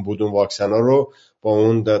خودتون بود اون واکسنا رو با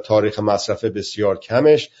اون تاریخ مصرف بسیار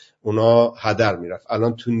کمش اونا هدر میرفت.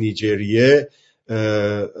 الان تو نیجریه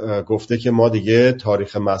گفته که ما دیگه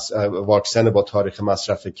واکسن با تاریخ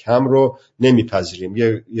مصرف کم رو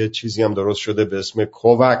نمیپذیریم. یه چیزی هم درست شده به اسم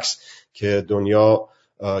کووکس که دنیا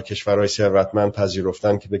کشورهای ثروتمند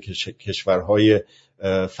پذیرفتن که به کشورهای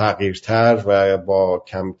فقیرتر و با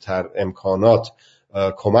کمتر امکانات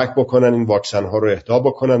کمک بکنن، این واکسن ها رو اهدا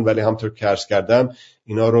بکنن. ولی همطور که عرض کردم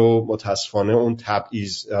اینا رو متاسفانه اون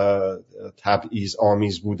تبعیض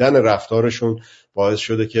آمیز بودن رفتارشون باعث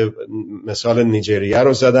شده که، مثال نیجریه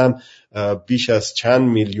رو زدم، بیش از چند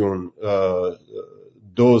میلیون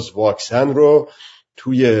دوز واکسن رو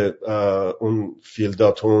توی اون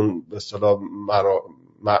فیلداتون به اصطلاح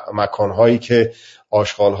مکانهایی که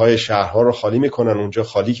آشغالهای شهرها رو خالی میکنن اونجا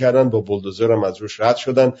خالی کردن، با بولدوزر هم از روش رد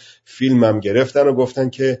شدن، فیلم هم گرفتن و گفتن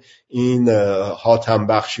که این حاتم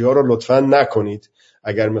بخشی ها رو لطفاً نکنید،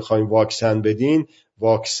 اگر میخوایم واکسن بدین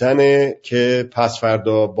واکسن که پس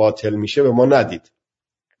فردا باطل میشه به ما ندید.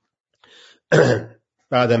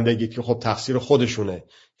 بعدم بگید که خب تقصیر خودشونه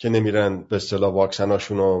که نمیرن به اصطلاح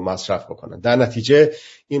واکسناشون رو مصرف بکنن. در نتیجه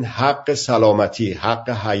این حق سلامتی، حق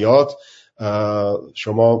حیات،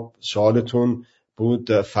 شما سوالتون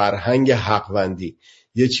بود فرهنگ حقوندی،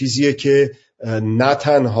 یه چیزیه که نه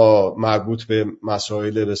تنها مربوط به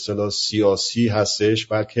مسائل به اصطلاح سیاسی هستش،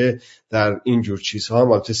 بلکه در این جور چیزها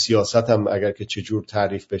هم، البته سیاست هم اگر که چجور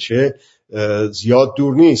تعریف بشه زیاد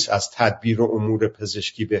دور نیست از تدبیر و امور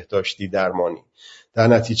پزشکی، بهداشتی، درمانی. در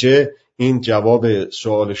نتیجه این جواب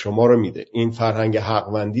سوال شما رو میده. این فرهنگ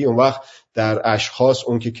حقوندی اون وقت در اشخاص،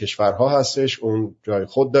 اون که کشورها هستش اون جای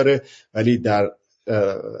خود داره، ولی در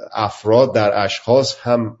افراد، در اشخاص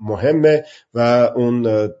هم مهمه و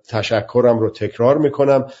اون تشکرم رو تکرار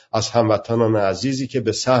میکنم از هموطنان عزیزی که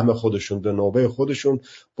به سهم خودشون، به نوبه خودشون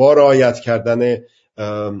با رعایت کردن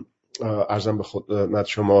ارزم به خدمت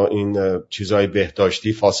شما این چیزهای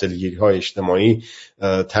بهداشتی، فاصله‌گیری های اجتماعی،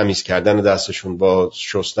 تمیز کردن دستشون با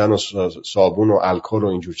شستن و صابون و الکل و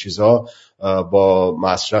اینجور چیزها، با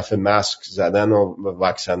مصرف ماسک زدن و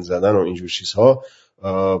واکسن زدن و اینجور چیزها،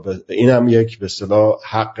 این هم یک به اصطلاح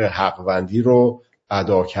حق حقوندی رو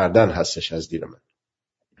ادا کردن هستش از دید من.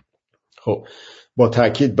 خب با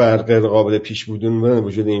تاکید بر غیر قابل پیش بودن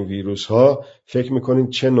وجود این ویروس ها، فکر میکنید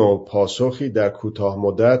چه نوع پاسخی در کوتاه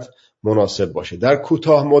مدت مناسب باشه؟ در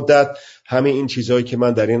کوتاه مدت همین این چیزهایی که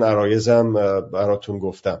من در این عرایزم براتون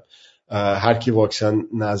گفتم، هر کی واکسن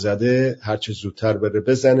نزده هر چه زودتر بره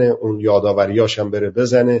بزنه، اون یاداوریاش هم بره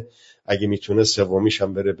بزنه، اگه میتونه سومیش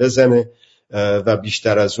هم بره بزنه، و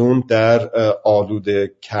بیشتر از اون در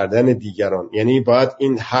آلوده کردن دیگران. یعنی باید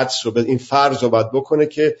این حدس رو، این فرض رو باید بکنه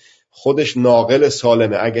که خودش ناقل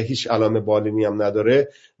سالمه، اگه هیچ علامه بالینی هم نداره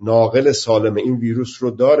ناقل سالمه، این ویروس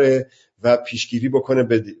رو داره و پیشگیری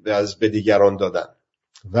بکنه از به دیگران دادن،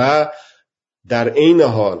 و در عین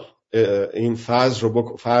حال این فرض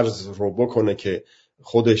رو بکنه که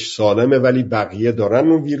خودش سالمه ولی بقیه دارن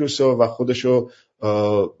اون ویروس و خودشو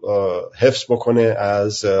حفظ بکنه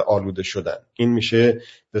از آلوده شدن. این میشه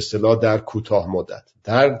به اصطلاح در کوتاه مدت.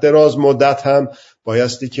 در دراز مدت هم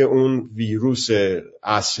بایستی که اون ویروس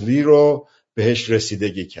اصلی رو بهش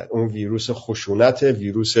رسیدگی کرد، اون ویروس خشونت،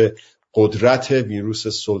 ویروس قدرت، ویروس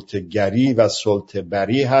سلطه‌گری و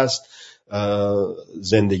سلطه‌بری هست،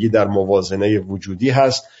 زندگی در موازنه وجودی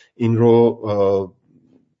هست. این رو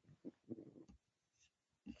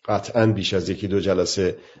قطعاً بیش از 1-2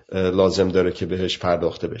 جلسه لازم داره که بهش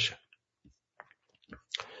پرداخته بشه.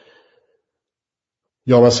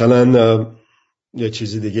 یا مثلا یه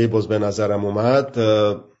چیزی دیگه باز به نظرم اومد،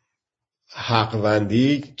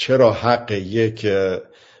 حقوندی، چرا حق یک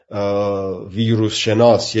ویروس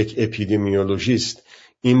شناس، یک اپیدمیولوژیست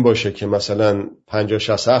این باشه که مثلا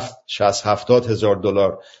 50-60-70 هزار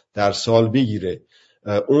دلار در سال بگیره،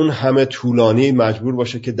 اون همه طولانی مجبور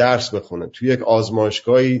باشه که درس بخونه، توی یک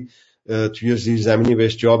آزمایشگاهی توی زیرزمینی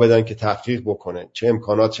بهش جا بدن که تحقیق بکنه، چه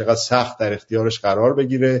امکانات، چقدر سخت در اختیارش قرار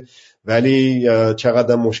بگیره، ولی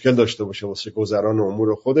چقدر مشکل داشته باشه واسه گذران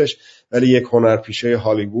امور خودش. ولی یک هنرپیشه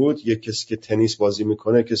هالیوود، یک کسی که تنیس بازی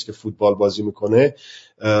میکنه، کسی که فوتبال بازی میکنه،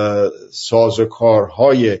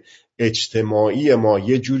 سازوکارهای اجتماعی ما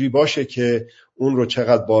یه جوری باشه که اون رو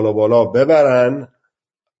چقدر بالا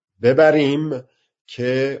ببریم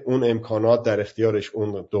که اون امکانات در اختیارش،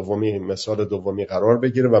 اون مثال دومی قرار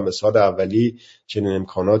بگیره و مثال اولی چنین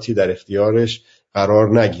امکاناتی در اختیارش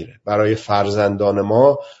قرار نگیره. برای فرزندان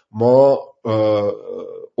ما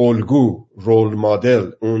الگو، رول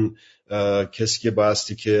مدل، اون کسی که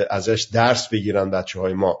بایستی که ازش درس بگیرن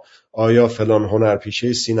بچه‌های ما، آیا فلان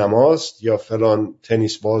هنرپیشه سینماست یا فلان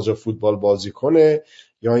تنیس باز و فوتبال بازی کنه،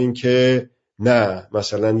 یا اینکه نه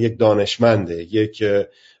مثلا یک دانشمنده، یک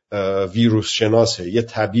ویروس شناسه، یه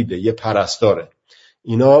طبیبه، یه پرستاره.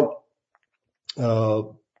 اینا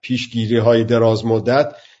پیشگیری های دراز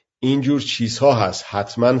مدت اینجور چیزها هست.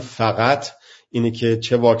 حتما فقط اینه که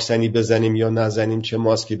چه واکسنی بزنیم یا نزنیم، چه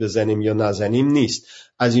ماسکی بزنیم یا نزنیم نیست.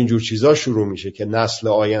 از اینجور چیزها شروع میشه که نسل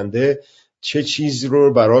آینده چه چیز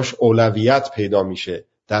رو براش اولویت پیدا میشه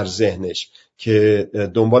در ذهنش، که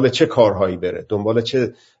دنبال چه کارهایی بره، دنبال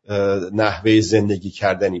چه نحوه زندگی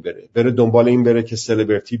کردنی بره دنبال این بره که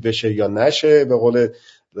سلبریتی بشه یا نشه، به قول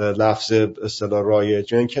لفظ اصطلاح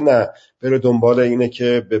رایج، این که نه، بره دنبال اینه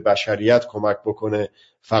که به بشریت کمک بکنه.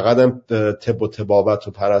 فقط هم طب و طبابت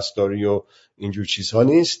و پرستاری و اینجور چیزها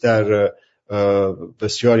نیست، در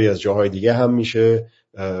بسیاری از جاهای دیگه هم میشه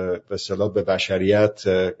به اصطلاح به بشریت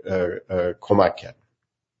کمک کرد.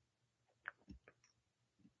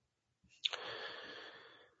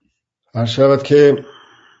 هر شود که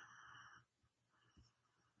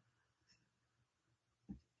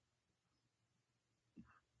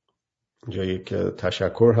اینجا یک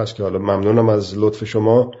تشکر هست که حالا ممنونم از لطف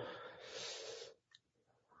شما.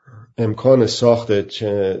 امکان ساخت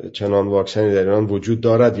چنان واکسنی در ایران وجود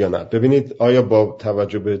دارد یا نه؟ ببینید آیا با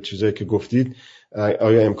توجه به چیزایی که گفتید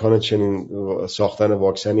آیا امکان چنین ساختن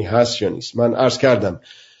واکسنی هست یا نیست؟ من عرض کردم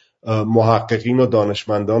محققین و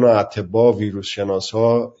دانشمندان و اطباء و ویروس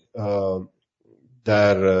شناسا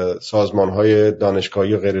در سازمان‌های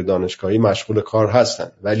دانشگاهی و غیر دانشگاهی مشغول کار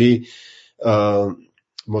هستند، ولی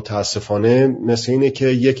متاسفانه مثل اینه که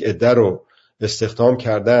یک عده رو استخدام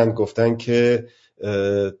کردن، گفتن که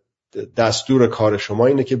دستور کار شما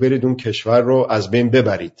اینه که برید اون کشور رو از بین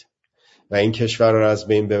ببرید و این کشور رو از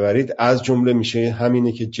بین ببرید از جمله میشه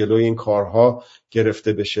همینه که جلوی این کارها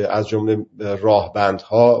گرفته بشه، از جمله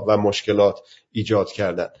راهبندها و مشکلات ایجاد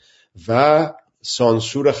کردن و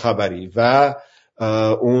سانسور خبری و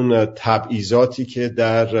اون تبعیضاتی که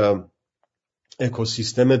در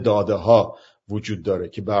اکوسیستم داده ها وجود داره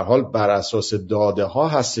که به هر حال بر اساس داده ها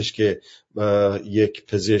هستش که یک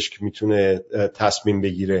پزشک میتونه تصمیم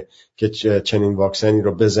بگیره که چنین واکسنی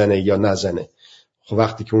رو بزنه یا نزنه. خب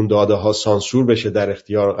وقتی که اون داده ها سانسور بشه، در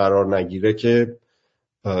اختیار قرار نگیره، که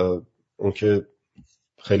اون که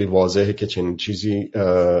خیلی واضحه که چنین چیزی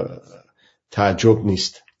تعجب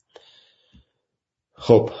نیست.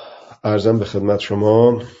 خب عرضم به خدمت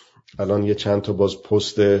شما الان یه چند تا باز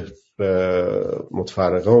پست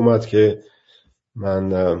متفرقه اومد که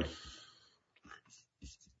من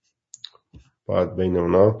باید بین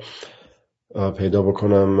اونا پیدا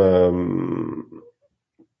بکنم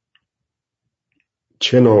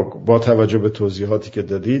چه نوع، با توجه به توضیحاتی که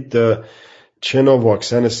دادید، چه نوع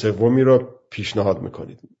واکسن سومی را پیشنهاد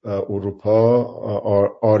میکنید؟ اروپا،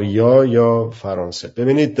 آریا یا فرانسه؟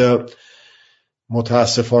 ببینید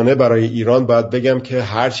متاسفانه برای ایران باید بگم که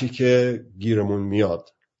هرچی که گیرمون میاد،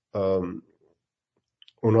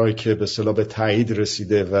 اونایی که به اصطلاح به تایید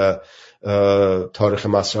رسیده و تاریخ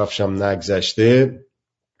مصرفش هم نگذشته،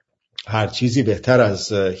 هر چیزی بهتر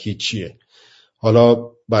از هیچیه.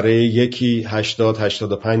 حالا برای یکی 80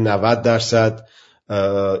 85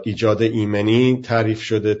 90% ایجاد ایمنی تعریف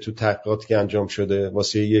شده تو تحقیقاتی که انجام شده.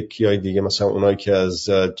 واسه یکیای دیگه مثلا اونایی که از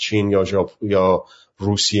چین یا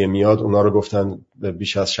روسیه میاد، اونا رو گفتن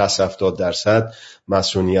بیش از 60-70%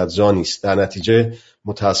 مسئولیت زا است. در نتیجه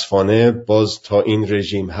متاسفانه باز تا این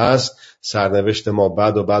رژیم هست، سرنوشت ما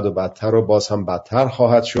بد و بدتر و باز هم بدتر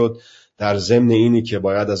خواهد شد. در ضمن اینی که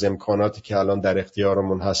باید از امکاناتی که الان در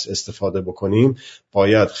اختیارمون هست استفاده بکنیم،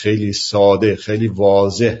 باید خیلی ساده، خیلی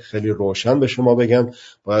واضح، خیلی روشن به شما بگم،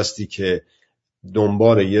 بایستی که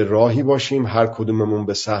دنبال یه راهی باشیم، هر کدوممون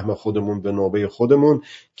به سهم خودمون، به نوبه خودمون،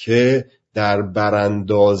 که در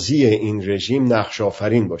براندازی این رژیم نقش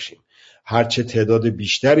آفرین باشیم. هرچه تعداد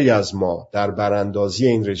بیشتری از ما در براندازی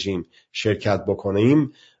این رژیم شرکت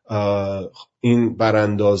بکنیم، این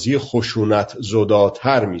براندازی خشونت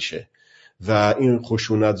زداتر میشه و این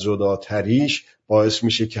خشونت زداتریش باعث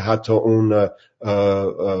میشه که حتی اون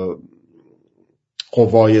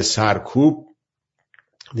قوای سرکوب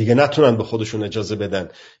دیگه نتونن به خودشون اجازه بدن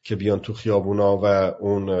که بیان تو خیابونا و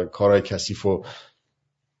اون کارهای کثیفو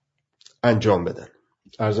انجام بدن.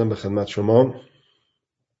 عرضم به خدمت شما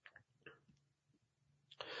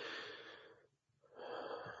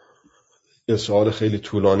یه سوال خیلی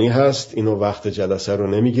طولانی هست، اینو وقت جلسه رو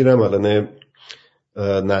نمیگیرم، الان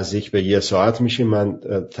نزدیک به 1 ساعت میشیم. من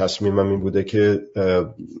تصمیمم این بوده که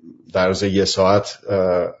در عرض 1 ساعت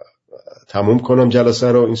تموم کنم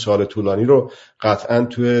جلسه رو. این سوال طولانی رو قطعا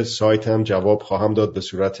توی سایتم جواب خواهم داد به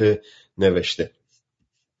صورت نوشته.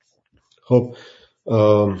 خب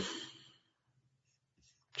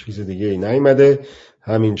چیز دیگه ای نیومده.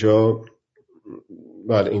 همینجا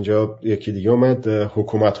بله، اینجا یکی دیگه اومد.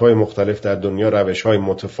 حکومت‌های مختلف در دنیا روش‌های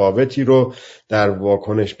متفاوتی رو در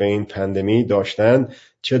واکنش به این پاندمی داشتن.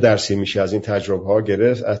 چه درسی میشه از این تجربه‌ها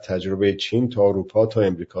گرفت، از تجربه چین تا اروپا تا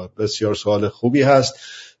امریکا؟ بسیار سوال خوبی هست.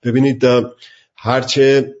 ببینید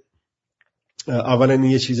هرچه اولا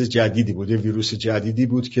یه چیز جدیدی بود، یه ویروس جدیدی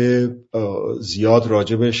بود که زیاد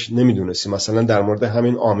راجبش نمیدونستیم. مثلا در مورد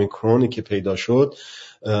همین اومیکرونی که پیدا شد،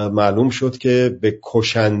 معلوم شد که به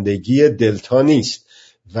کشندگی دلتا نیست،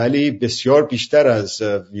 ولی بسیار بیشتر از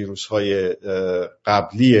ویروس‌های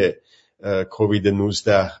قبلی کووید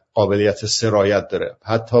 19 قابلیت سرایت داره.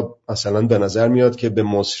 حتی مثلا به نظر میاد که به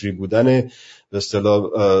مصری بودن به اصطلاح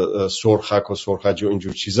سرخک و سرخجی و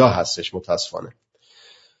اینجور چیزا هستش متاسفانه.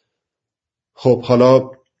 خب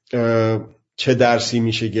حالا چه درسی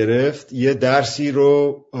میشه گرفت؟ یه درسی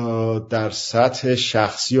رو در سطح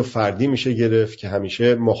شخصی و فردی میشه گرفت که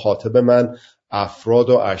همیشه مخاطب من افراد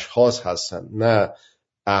و اشخاص هستن، نه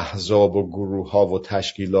احزاب و گروه ها و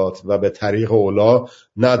تشکیلات، و به طریق اولا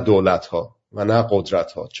نه دولت ها و نه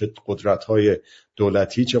قدرت ها، چه قدرت های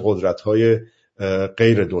دولتی چه قدرت های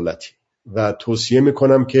غیر دولتی. و توصیه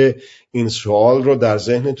میکنم که این سوال رو در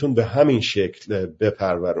ذهنتون به همین شکل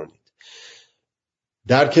بپرورونید.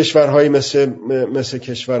 در کشورهایی مثل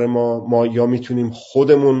کشور ما یا میتونیم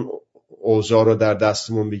خودمون اوضاع رو در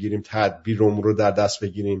دستمون بگیریم، تدبیر امور رو در دست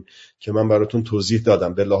بگیریم که من براتون توضیح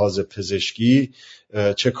دادم به لحاظ پزشکی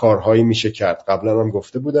چه کارهایی میشه کرد. قبلا هم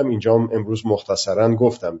گفته بودم، اینجا هم امروز مختصرا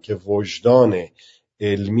گفتم که وجدان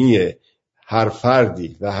علمی هر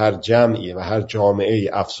فردی و هر جمعی و هر جامعه‌ای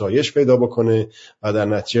افزایش پیدا بکنه و در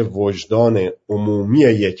نتیجه وجدان عمومی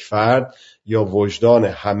یک فرد یا وجدان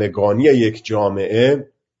همگانی یک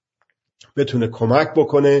جامعه بتونه کمک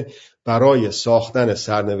بکنه برای ساختن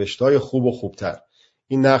سرنوشت‌های خوب و خوبتر.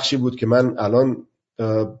 این نقشی بود که من الان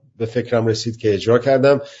به فکرم رسید که اجرا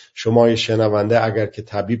کردم. شما شنونده اگر که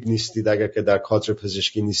طبیب نیستید، اگر که در کادر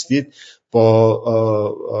پزشکی نیستید،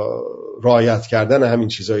 با رعایت کردن همین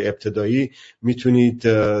چیزهای ابتدایی میتونید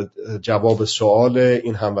جواب سوال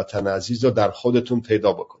این هموطن عزیز رو در خودتون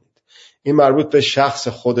پیدا بکنید. این مربوط به شخص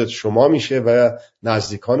خودت شما میشه و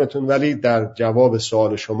نزدیکانتون، ولی در جواب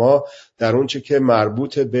سوال شما در اون چه که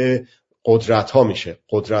مربوط به قدرت ها میشه،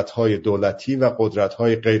 قدرت های دولتی و قدرت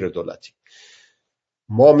های غیر دولتی.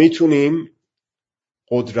 ما میتونیم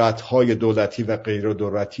قدرت های دولتی و غیر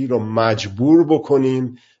دولتی رو مجبور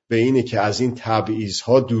بکنیم به اینه که از این تبعیض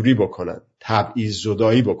ها دوری بکنن، تبعیض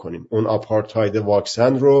زدایی بکنیم، اون آپارتاید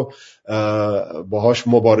واکسن رو باهاش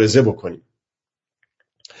مبارزه بکنیم.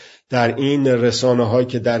 در این رسانه هایی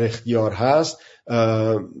که در اختیار هست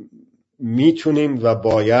میتونیم و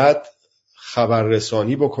باید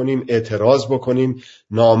خبررسانی بکنیم، اعتراض بکنیم،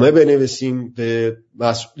 نامه بنویسیم به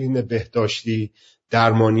مسئولین بهداشتی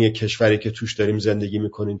درمانی کشوری که توش داریم زندگی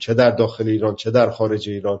میکنیم، چه در داخل ایران چه در خارج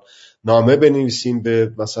ایران. نامه بنویسیم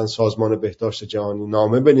به مثلا سازمان بهداشت جهانی،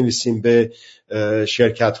 نامه بنویسیم به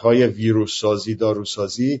شرکت‌های ویروس سازی،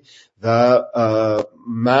 داروسازی و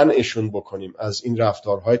منعشون بکنیم از این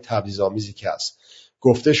رفتارهای تبعیض‌آمیزی که هست.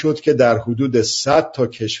 گفته شد که در حدود 100 تا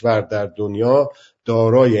کشور در دنیا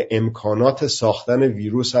دارای امکانات ساختن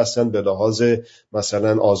ویروس هستن به لحاظ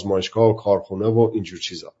مثلا آزمایشگاه و کارخونه و اینجور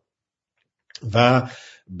چیزا، و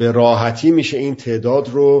به راحتی میشه این تعداد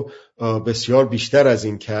رو بسیار بیشتر از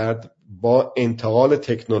این کرد با انتقال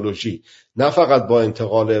تکنولوژی، نه فقط با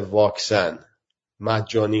انتقال واکسن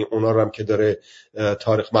مجانی، اونا رو هم که داره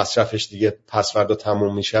تاریخ مصرفش دیگه پس فردا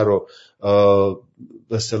تموم میشه رو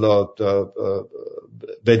به اصطلاح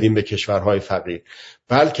بدیم به کشورهای فقیر،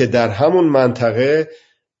 بلکه در همون منطقه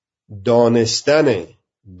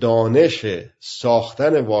دانش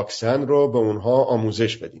ساختن واکسن رو به اونها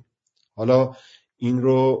آموزش بدیم. حالا این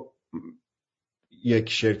رو یک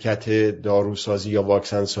شرکت داروسازی یا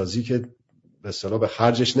واکسن سازی که به اصطلاح به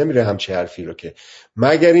خرجش نمیره همچه حرفی رو، که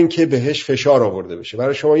مگر این که بهش فشار آورده بشه.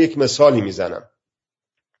 برای شما یک مثالی میزنم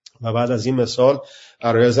و بعد از این مثال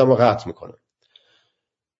عرایزم رو قطع میکنم.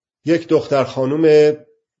 یک دختر خانوم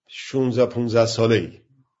 16-15 ساله‌ای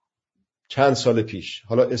چند سال پیش،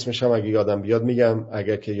 حالا اسمش هم اگه یادم بیاد میگم،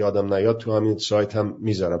 اگر که یادم نیاد تو همین سایت هم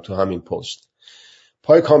میذارم، تو همین پست،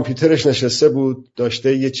 پای کامپیوترش نشسته بود،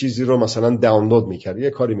 داشته یه چیزی رو مثلا دانلود میکرد، یه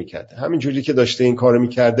کاری میکرده. همین جوری که داشته این کارو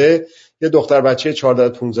میکرده، یه دختر بچه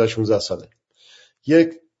 14-15-16 ساله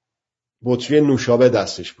یک بطری نوشابه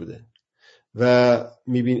دستش بوده و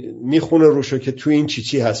میخونه روشو که تو این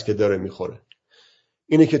چی هست که داره میخوره.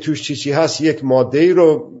 اینه که توش چی هست، یک ماده‌ای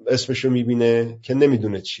رو اسمشو میبینه که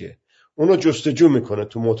نمیدونه چیه، اونو جستجو میکنه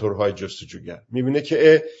تو موتورهای جستجوگر، میبینه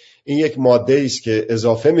که این یک ماده‌ای است که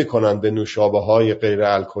اضافه میکنن به نوشابه‌های غیر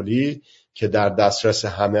الکلی که در دسترس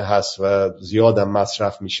همه هست و زیادم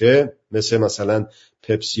مصرف میشه، مثلا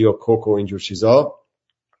پپسی و کوک و اینجور چیزا،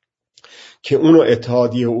 که اونو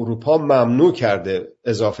اتحادیه اروپا ممنوع کرده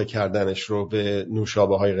اضافه کردنش رو به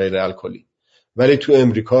نوشابه‌های غیر الکلی، ولی تو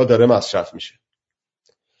امریکا داره مصرف میشه.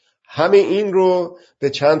 همه این رو به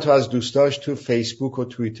چند تا از دوستاش تو فیسبوک و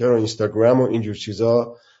توییتر و اینستاگرام و اینجور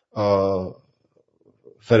چیزا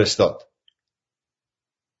فرستاد.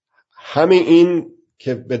 همه این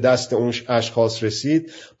که به دست اون اشخاص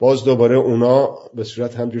رسید، باز دوباره اونا به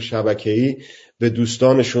صورت همجور شبکه‌ای به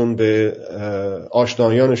دوستانشون، به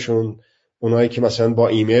آشنایانشون، اونایی که مثلا با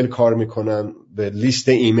ایمیل کار میکنن، به لیست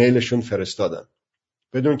ایمیلشون فرستادن.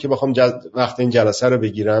 بدون که بخوام وقت این جلسه رو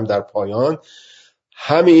بگیرم، در پایان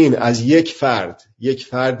همین از یک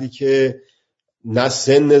فردی که نه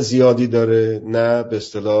سن زیادی داره، نه به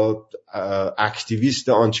اصطلاح اکتیویست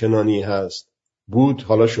آنچنانی هست، بود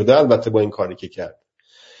حالا شده البته با این کاری که کرد،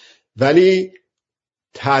 ولی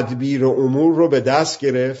تدبیر امور رو به دست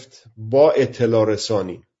گرفت با اطلاع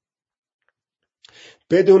رسانی،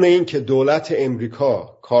 بدون اینکه دولت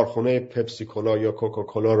امریکا کارخونه پپسی کولا یا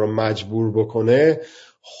کوکاکولا رو مجبور بکنه.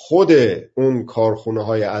 خود اون کارخونه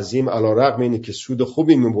های عظیم علیرغم اینی که سود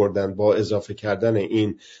خوبی می‌بردن با اضافه کردن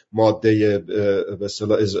این ماده به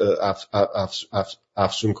اصطلاح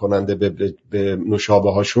افزون کننده به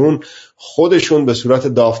نوشابه هاشون، خودشون به صورت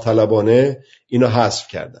داوطلبانه اینو حذف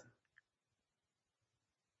کردن.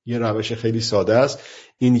 یه روش خیلی ساده است.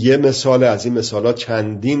 این یه مثال از این مثالات،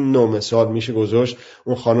 چندین نوع مثال میشه گذاشت.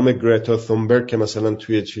 اون خانم گرتا ثونبرگ که مثلا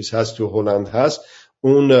توی چیز هست، تو هلند هست،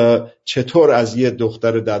 اون چطور از یه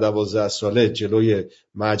دختر 12 ساله جلوی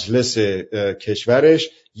مجلس کشورش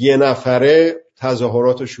یه نفره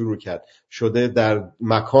تظاهرات رو شروع کرد، شده در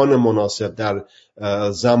مکان مناسب، در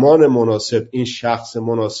زمان مناسب، این شخص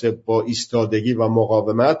مناسب با ایستادگی و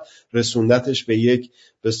مقاومت رسوندتش به یک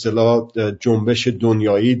به اصطلاح جنبش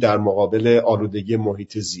دنیایی در مقابل آلودگی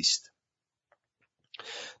محیط زیست.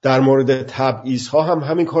 در مورد تبعیض‌ها هم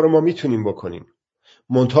همین کارو ما میتونیم بکنیم،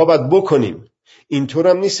 منتها باید بکنیم. اینطور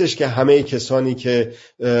هم نیستش که همه کسانی که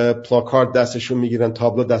پلاکارد دستشون میگیرن،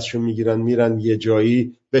 تابلو دستشون میگیرن، میرن یه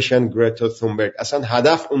جایی بشن گرتا ثونبرگ. اصلا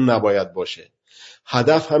هدف اون نباید باشه.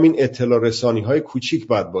 هدف همین اطلاع رسانی های کوچیک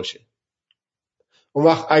باید باشه. اون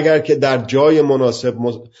وقت اگر که در جای مناسب،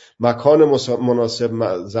 مکان مناسب،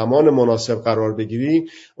 زمان مناسب قرار بگیری،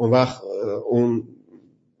 اون وقت اون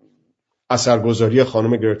اثرگذاری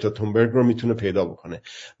خانم گرتا ثونبرگ رو میتونه پیدا بکنه.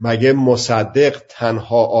 مگه مصدق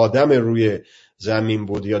تنها آدم روی زمین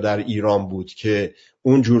بود یا در ایران بود که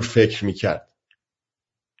اونجور فکر میکرد؟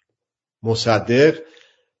 مصدق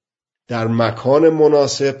در مکان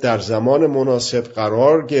مناسب، در زمان مناسب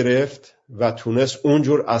قرار گرفت و تونست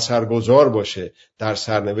اونجور اثرگذار باشه در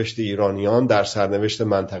سرنوشت ایرانیان، در سرنوشت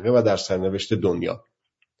منطقه و در سرنوشت دنیا.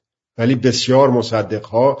 ولی بسیار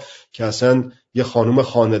مصدق‌ها که اصلا یه خانم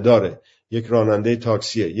خانه‌داره، یک راننده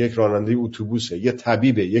تاکسیه، یک راننده اتوبوسه، یک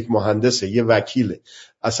طبیبه، یک مهندسه، یک وکیله،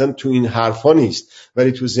 اصلا تو این حرفا نیست،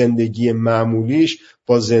 ولی تو زندگی معمولیش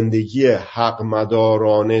با زندگی حق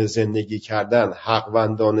مدارانه زندگی کردن،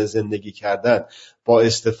 حقوندانه زندگی کردن، با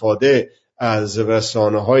استفاده از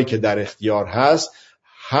رسانه‌هایی که در اختیار هست،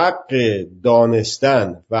 حق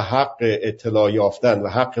دانستن و حق اطلاع یافتن و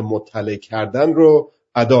حق مطلع کردن رو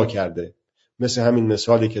ادا کرده. مثل همین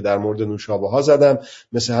مثالی که در مورد نوشابه ها زدم،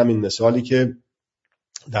 مثل همین مثالی که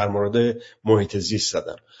در مورد محیط زیست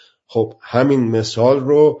زدم. خب همین مثال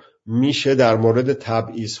رو میشه در مورد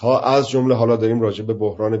تبعیض ها، از جمله حالا داریم راجع به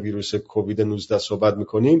بحران ویروس کووید 19 صحبت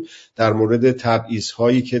میکنیم، در مورد تبعیض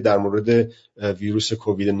هایی که در مورد ویروس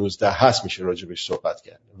کووید 19 هست میشه راجع بهش صحبت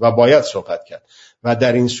کرد و باید صحبت کرد. و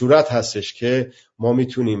در این صورت هستش که ما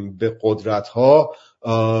میتونیم به قدرت ها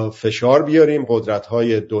فشار بیاریم،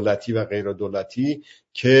 قدرت‌های دولتی و غیر دولتی،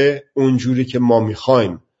 که اونجوری که ما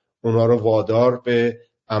می‌خوایم اونها رو وادار به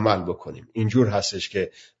عمل بکنیم. اینجور هستش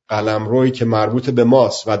که قلمرویی که مربوط به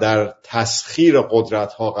ماست و در تسخیر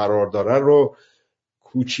قدرت‌ها قرار داره رو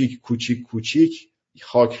کوچیک کوچیک کوچیک،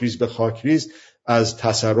 خاکریز به خاکریز از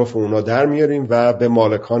تصرف اونا در میاریم و به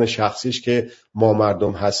مالکان شخصیش که ما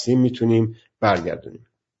مردم هستیم میتونیم برگردونیم.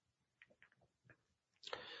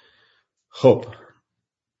 خب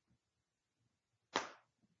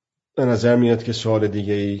به نظر میاد که سوال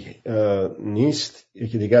دیگه ای نیست.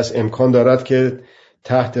 یکی دیگه است: امکان دارد که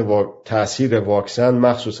تحت تأثیر واکسن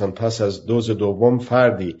مخصوصا پس از دوز دوم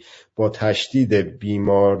فردی با تشدید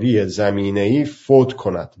بیماری زمینه‌ای فوت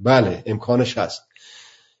کند؟ بله، امکانش هست.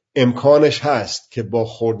 امکانش هست که با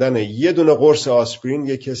خوردن یه دونه قرص آسپرین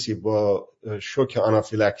یک کسی با شوک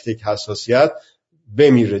آنافیلاکتیک حساسیت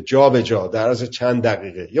بمیره جا به جا در عرض چند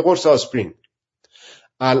دقیقه. یه قرص آسپرین.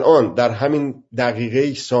 الان در همین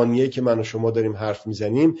دقیقه ثانیه که من و شما داریم حرف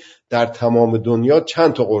میزنیم در تمام دنیا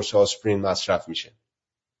چند تا قرص آسپرین مصرف میشه.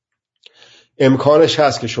 امکانش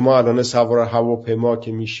هست که شما الان سوار هواپیما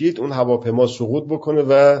که میشید اون هواپیما سقوط بکنه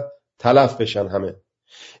و تلف بشن همه.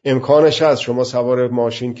 امکانش هست شما سوار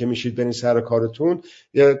ماشین که میشید برین سر کارتون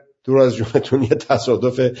یه دور از جونتون یه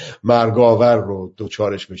تصادف مرگاور رو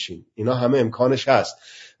دوچارش بشین. اینا همه امکانش هست.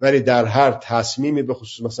 ولی در هر تصمیمی، به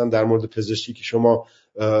خصوص مثلا در مورد پزشکی که شما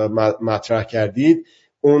مطرح کردید،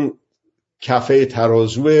 اون کفه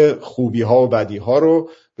ترازو خوبی ها و بدی ها رو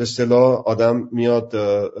به اصطلاح آدم میاد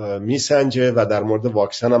میسنجه و در مورد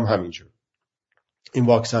واکسن هم همینجور. این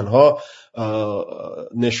واکسن ها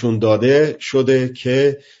نشون داده شده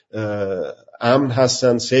که امن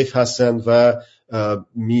هستن، سیف هستن و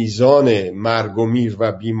میزان مرگ و میر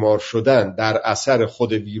و بیمار شدن در اثر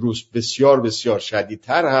خود ویروس بسیار بسیار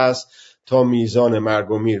شدیدتر هست تا میزان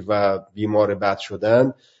مرگ و میر و بیمار بد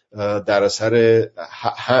شدن در اثر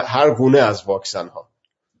هر گونه از واکسن ها.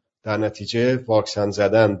 در نتیجه واکسن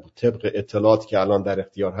زدن طبق اطلاعاتی که الان در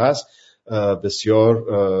اختیار هست بسیار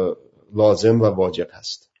لازم و واجب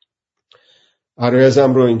هست.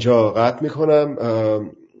 عرایزم رو اینجا قطع میکنم.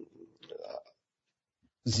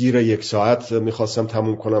 زیر 1 ساعت میخواستم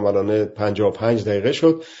تموم کنم، الان 55 دقیقه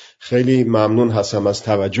شد. خیلی ممنون هستم از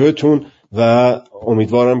توجهتون و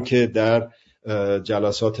امیدوارم که در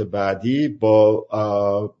جلسات بعدی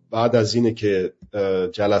بعد از اینه که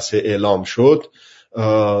جلسه اعلام شد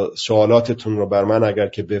سوالاتتون رو بر من اگر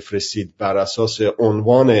که بفرستید بر اساس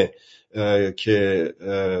عنوان که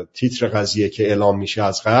تیتر قضیه که اعلام میشه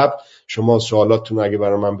از قبل، شما سوالاتتون اگه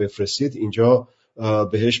برای من بفرستید اینجا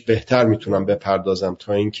بهش بهتر میتونم بپردازم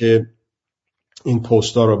تا اینکه این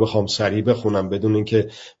پستا رو بخوام سریع بخونم بدون اینکه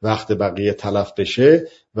وقت بقیه تلف بشه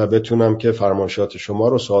و بتونم که فرمایشات شما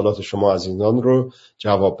رو، سوالات شما عزیزان رو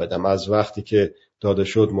جواب بدم. از وقتی که داده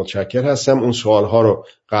شد متشکر هستم. اون سوالها رو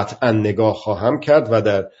قطعا نگاه خواهم کرد و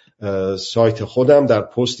در سایت خودم در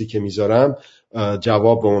پستی که میذارم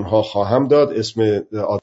جواب به اونها خواهم داد. اسم